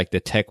through like the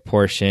tech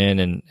portion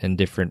and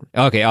different.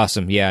 Okay,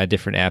 awesome. Yeah,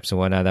 different apps and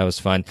whatnot. That was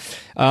fun.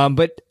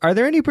 But are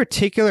there any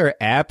particular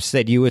apps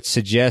that you would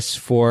suggest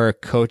for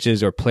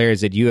coaches or players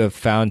that you have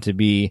found to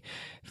be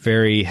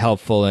very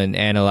helpful in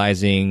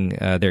analyzing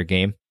their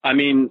game?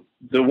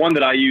 The one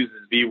that I use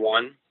is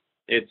V1.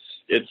 It's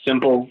It's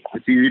simple.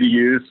 It's easy to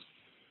use.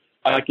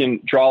 I can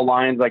draw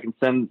lines. I can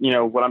send,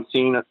 what I'm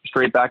seeing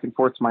straight back and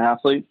forth to my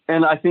athlete.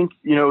 And I think,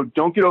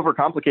 don't get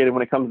overcomplicated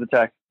when it comes to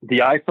tech. The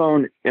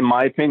iPhone, in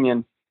my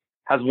opinion,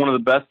 has one of the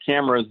best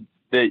cameras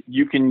that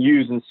you can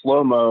use in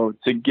slow-mo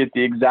to get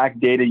the exact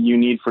data you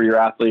need for your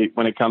athlete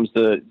when it comes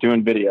to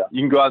doing video.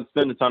 You can go out and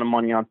spend a ton of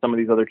money on some of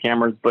these other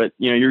cameras, but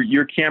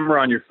your camera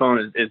on your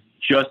phone is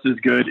just as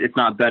good, if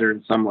not better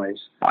in some ways.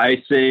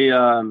 I say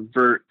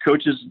for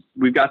coaches,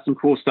 we've got some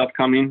cool stuff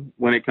coming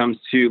when it comes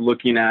to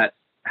looking at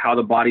how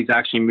the body's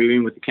actually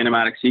moving with the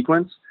kinematic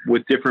sequence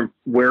with different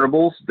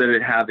wearables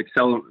that have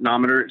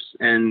accelerometers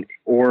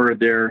or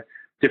they're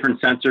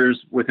different sensors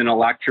within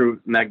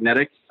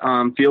electromagnetic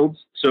fields.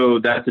 So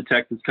that's a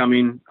tech that's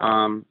coming.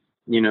 Heart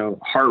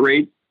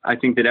rate. I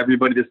think that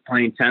everybody that's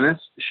playing tennis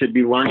should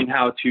be learning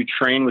how to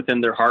train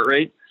within their heart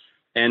rate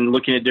and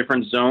looking at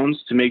different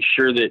zones to make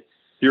sure that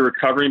you're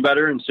recovering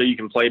better and so you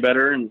can play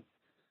better and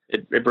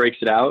it breaks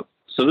it out.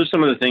 So there's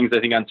some of the things I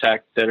think on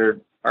tech that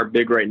are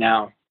big right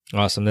now.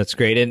 Awesome. That's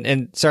great.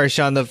 And sorry,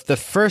 Sean, the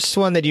first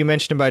one that you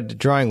mentioned about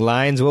drawing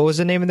lines, what was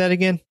the name of that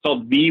again? It's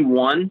called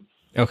V1.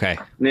 Okay.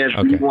 And they have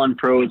V1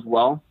 Pro as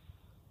well.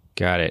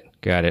 Got it.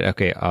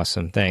 Okay,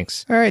 awesome.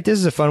 Thanks. All right, this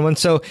is a fun one.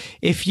 So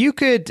if you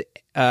could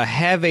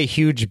have a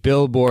huge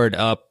billboard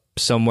up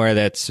somewhere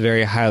that's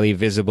very highly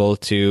visible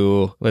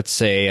to, let's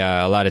say,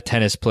 a lot of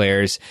tennis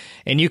players,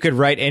 and you could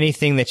write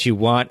anything that you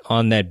want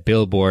on that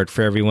billboard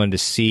for everyone to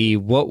see,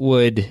 what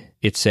would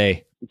it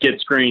say? Get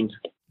screened.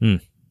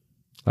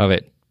 Love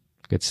it.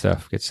 Good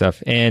stuff.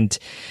 And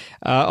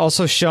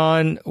also,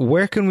 Sean,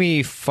 where can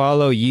we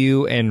follow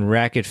you and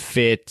Racket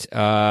Fit,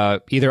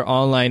 either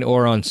online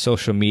or on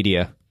social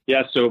media?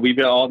 Yeah, so we've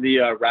got all the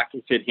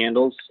Racket Fit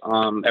handles,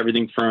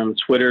 everything from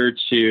Twitter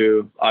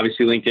to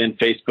obviously LinkedIn,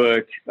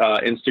 Facebook,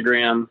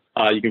 Instagram.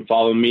 You can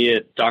follow me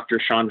at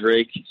Dr. Sean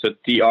Drake, so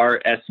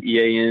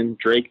DRSEAN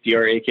Drake,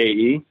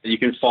 DRAKE. You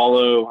can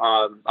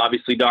follow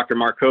obviously Dr.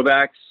 Mark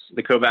Kovacs,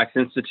 the Kovacs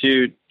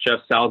Institute, Jeff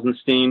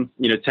Salzenstein,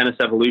 Tennis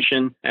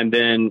Evolution, and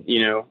then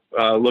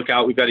look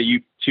out. We've got a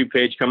YouTube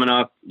page coming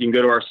up. You can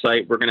go to our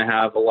site. We're going to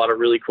have a lot of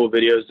really cool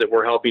videos that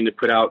we're helping to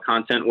put out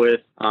content with.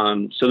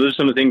 So those are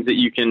some of the things that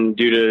you can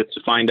do to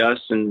find us.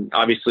 And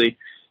obviously,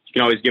 you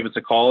can always give us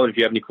a call. If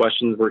you have any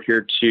questions, we're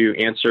here to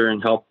answer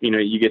and help,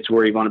 you get to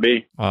where you want to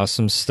be.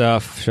 Awesome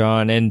stuff,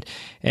 Sean. And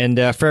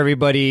for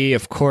everybody,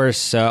 of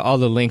course, all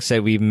the links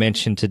that we've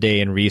mentioned today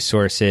and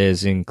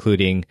resources,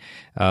 including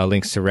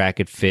links to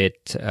Racket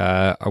Fit,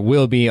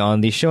 will be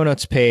on the show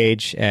notes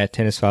page at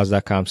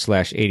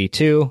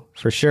tennisfiles.com/82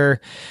 for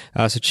sure.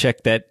 So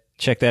check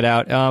that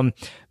out.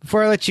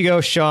 Before I let you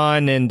go,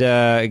 Sean, and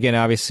again,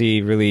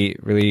 obviously really,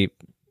 really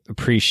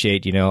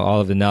appreciate,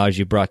 all of the knowledge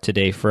you brought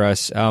today for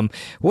us.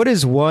 What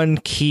is one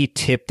key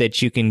tip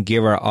that you can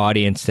give our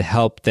audience to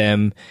help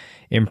them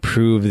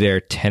improve their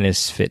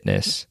tennis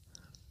fitness?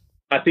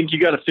 I think you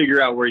got to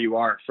figure out where you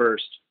are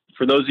first.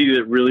 For those of you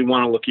that really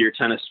want to look at your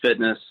tennis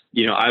fitness,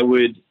 I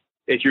would,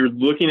 if you're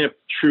looking at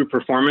true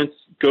performance,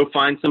 go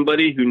find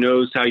somebody who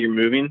knows how you're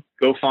moving.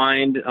 Go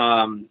find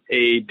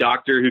a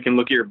doctor who can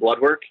look at your blood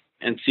work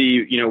and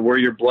see, where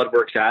your blood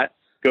work's at.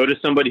 Go to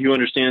somebody who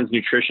understands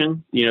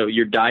nutrition,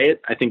 your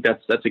diet. I think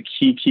that's a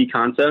key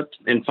concept.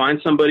 And find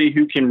somebody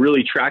who can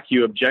really track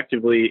you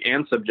objectively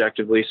and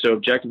subjectively. So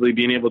objectively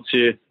being able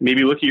to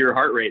maybe look at your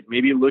heart rate,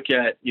 maybe look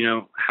at,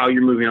 how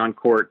you're moving on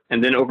court.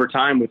 And then over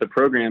time with the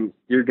program,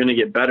 you're going to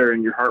get better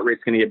and your heart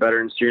rate's going to get better.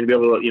 And so you're going to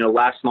be able to,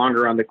 last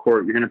longer on the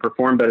court. You're going to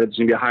perform better. There's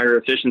going to be a higher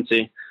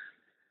efficiency.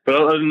 But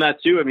other than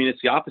that too,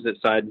 it's the opposite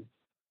side,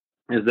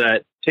 is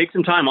that take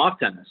some time off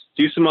tennis,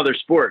 do some other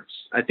sports.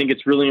 I think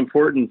it's really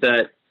important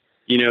that,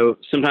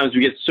 sometimes we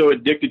get so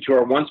addicted to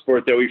our one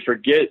sport that we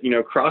forget,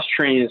 cross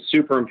training is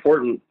super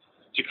important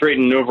to create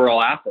an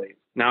overall athlete.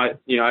 Now,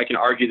 I can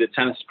argue that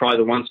tennis is probably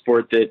the one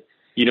sport that,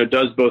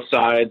 does both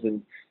sides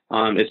and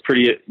is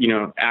pretty,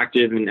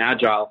 active and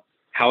agile.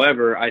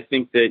 However, I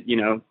think that,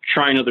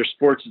 trying other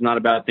sports is not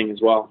a bad thing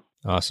as well.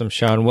 Awesome,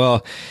 Sean.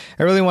 Well,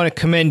 I really want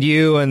to commend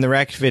you and the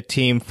Racket Fit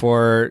team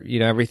for,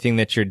 everything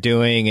that you're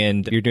doing.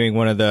 And you're doing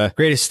one of the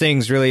greatest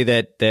things really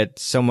that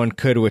someone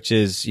could, which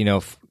is,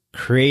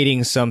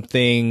 creating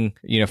something,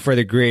 for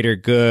the greater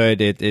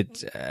good.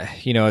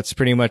 It's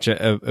pretty much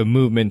a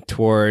movement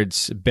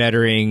towards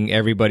bettering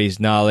everybody's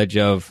knowledge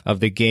of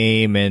the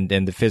game and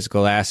the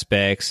physical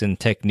aspects and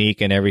technique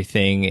and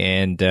everything.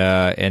 And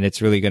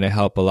it's really going to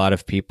help a lot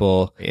of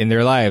people in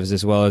their lives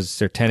as well as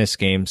their tennis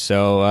game.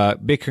 So,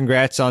 big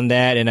congrats on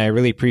that. And I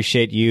really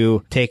appreciate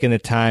you taking the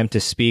time to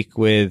speak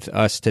with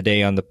us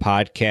today on the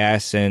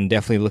podcast, and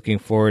definitely looking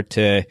forward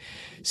to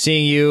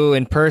seeing you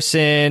in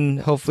person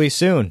hopefully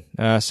soon.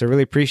 So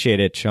really appreciate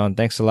it, Sean.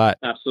 Thanks a lot.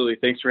 Absolutely.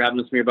 Thanks for having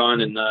us,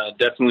 Mirbon. And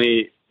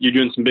definitely you're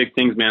doing some big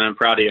things, man. I'm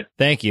proud of you.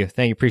 Thank you.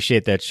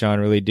 Appreciate that, Sean.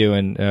 Really do.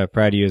 And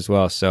proud of you as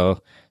well.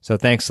 So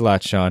thanks a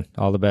lot, Sean.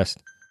 All the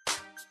best.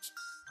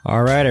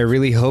 All right, I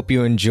really hope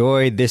you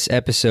enjoyed this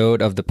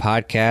episode of the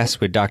podcast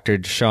with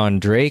Dr. Sean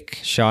Drake.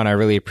 Sean, I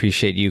really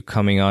appreciate you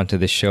coming on to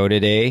the show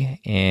today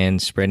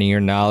and spreading your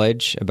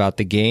knowledge about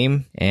the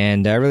game.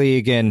 And I really,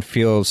 again,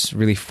 feel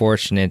really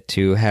fortunate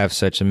to have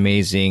such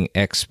amazing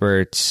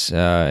experts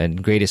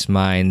and greatest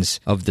minds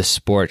of the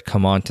sport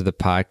come on to the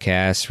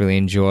podcast. Really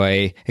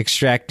enjoy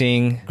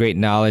extracting great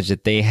knowledge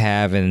that they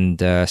have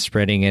and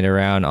spreading it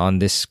around on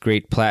this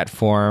great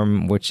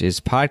platform, which is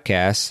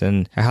podcasts.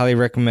 And I highly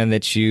recommend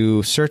that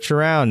you search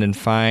around and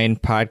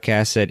find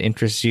podcasts that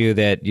interest you,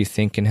 that you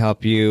think can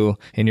help you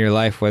in your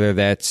life, whether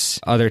that's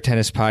other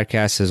tennis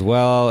podcasts as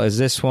well as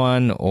this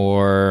one,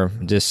 or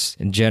just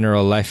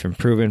general life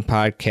improvement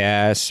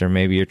podcasts, or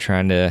maybe you're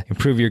trying to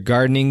improve your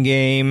gardening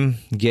game,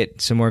 get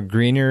some more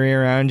greenery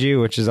around you,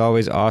 which is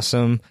always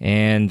awesome.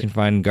 And you can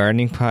find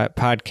gardening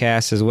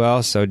podcasts as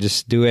well. So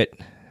just do it.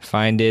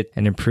 Find it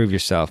and improve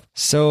yourself.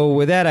 So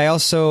with that, I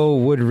also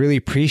would really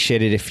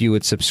appreciate it if you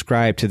would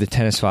subscribe to the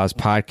Tennis Files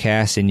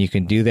podcast, and you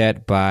can do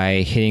that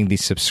by hitting the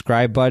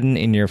subscribe button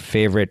in your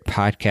favorite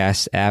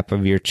podcast app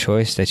of your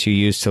choice that you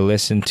use to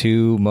listen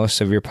to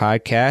most of your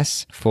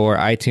podcasts. For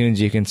iTunes,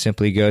 you can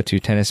simply go to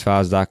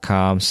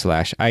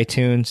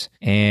tennisfiles.com/iTunes.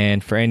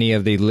 And for any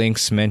of the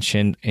links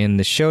mentioned in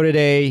the show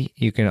today,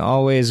 you can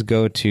always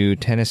go to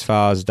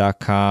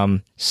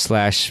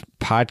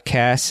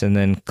tennisfiles.com/podcasts and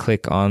then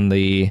click on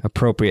the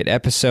appropriate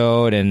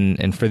episode.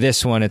 And for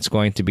this one, it's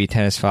going to be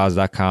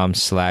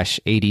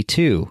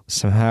tennisfiles.com/82.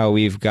 Somehow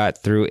we've got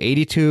through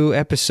 82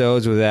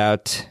 episodes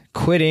without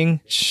quitting,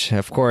 which,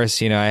 of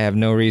course, I have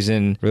no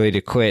reason really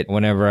to quit.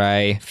 Whenever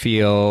I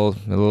feel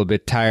a little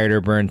bit tired or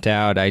burnt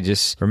out, I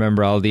just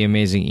remember all the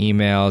amazing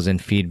emails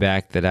and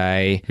feedback that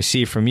I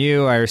received from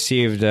you. I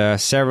received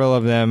several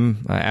of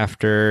them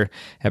after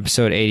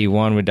episode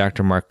 81 with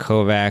Dr. Mark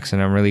Kovacs, and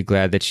I'm really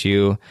glad that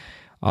you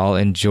all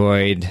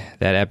enjoyed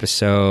that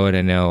episode.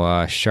 I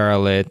know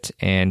Charlotte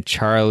and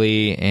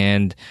Charlie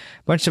and a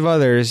bunch of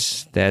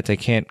others that I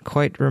can't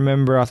quite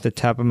remember off the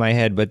top of my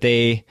head, but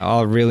they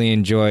all really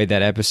enjoyed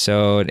that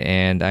episode,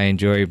 and I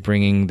enjoy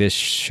bringing this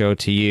show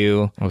to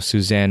you. Oh,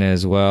 Susanna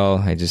as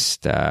well. I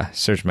just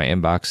searched my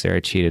inbox there.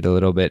 I cheated a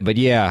little bit. But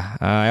yeah,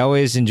 I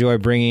always enjoy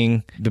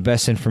bringing the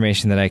best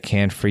information that I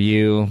can for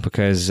you,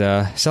 because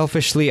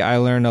selfishly, I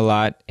learn a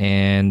lot,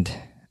 and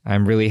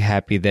I'm really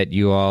happy that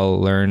you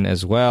all learn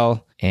as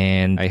well.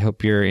 And I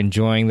hope you're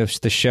enjoying the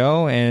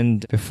show.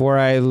 And before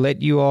I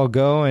let you all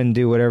go and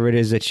do whatever it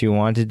is that you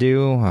want to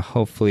do,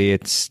 hopefully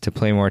it's to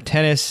play more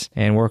tennis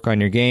and work on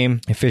your game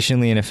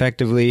efficiently and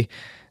effectively,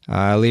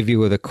 I'll leave you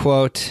with a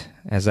quote,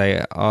 as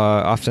I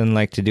often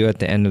like to do at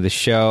the end of the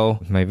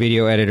show. My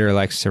video editor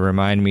likes to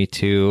remind me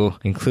to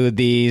include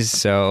these,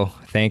 so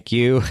thank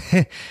you,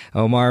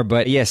 Omar.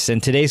 But yes,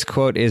 and today's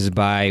quote is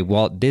by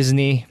Walt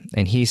Disney,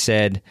 and he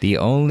said, "The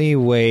only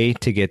way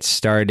to get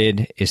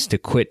started is to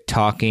quit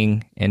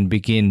talking and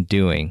begin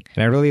doing."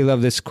 And I really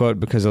love this quote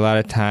because a lot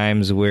of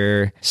times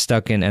we're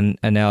stuck in an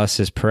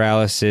analysis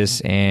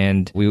paralysis,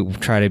 and we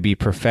try to be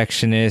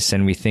perfectionists,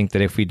 and we think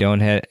that if we don't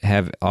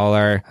have all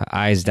our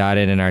I's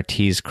dotted and our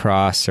T's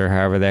crossed, or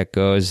however that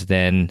goes,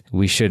 then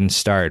we shouldn't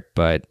start.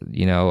 But,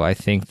 I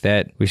think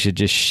that we should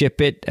just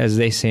ship it, as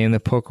they say in the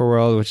poker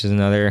world, which is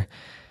another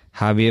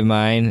hobby of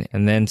mine,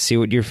 and then see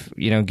what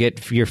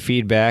get your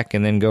feedback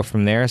and then go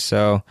from there.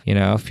 So,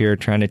 if you're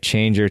trying to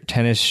change your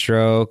tennis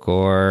stroke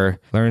or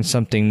learn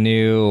something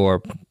new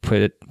or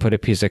put a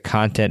piece of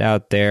content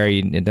out there,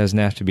 it doesn't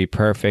have to be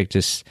perfect.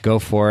 Just go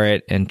for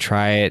it and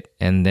try it.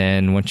 And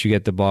then once you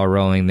get the ball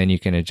rolling, then you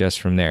can adjust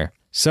from there.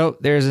 So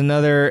there's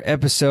another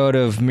episode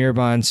of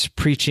Mirban's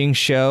preaching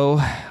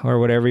show, or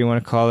whatever you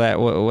want to call that,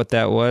 what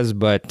that was.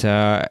 But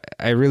I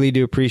really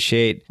do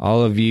appreciate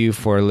all of you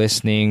for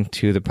listening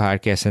to the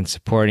podcast and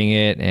supporting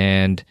it.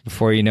 And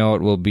before you know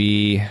it, we'll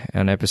be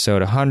on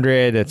episode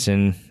 100. That's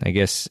in, I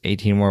guess,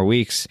 18 more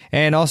weeks.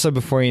 And also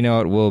before you know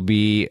it, we'll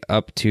be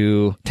up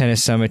to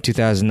Tennis Summit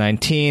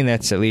 2019.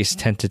 That's at least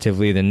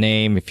tentatively the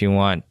name. If you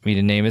want me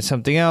to name it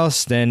something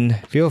else, then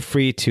feel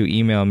free to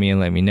email me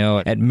and let me know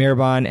at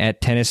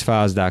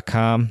mirban@tennisfiles.com.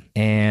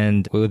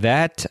 And with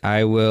that,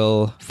 I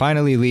will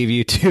finally leave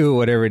you to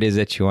whatever it is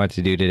that you want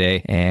to do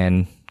today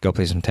and go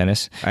play some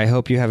tennis. I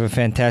hope you have a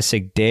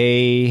fantastic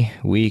day,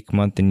 week,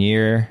 month, and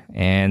year,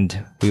 and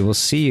we will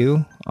see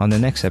you on the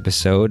next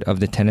episode of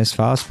the Tennis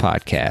Files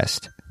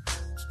podcast.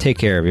 Take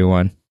care,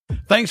 everyone.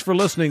 Thanks for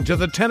listening to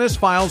the Tennis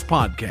Files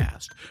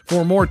podcast.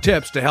 For more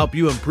tips to help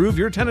you improve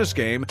your tennis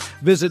game,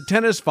 visit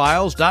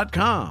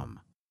tennisfiles.com.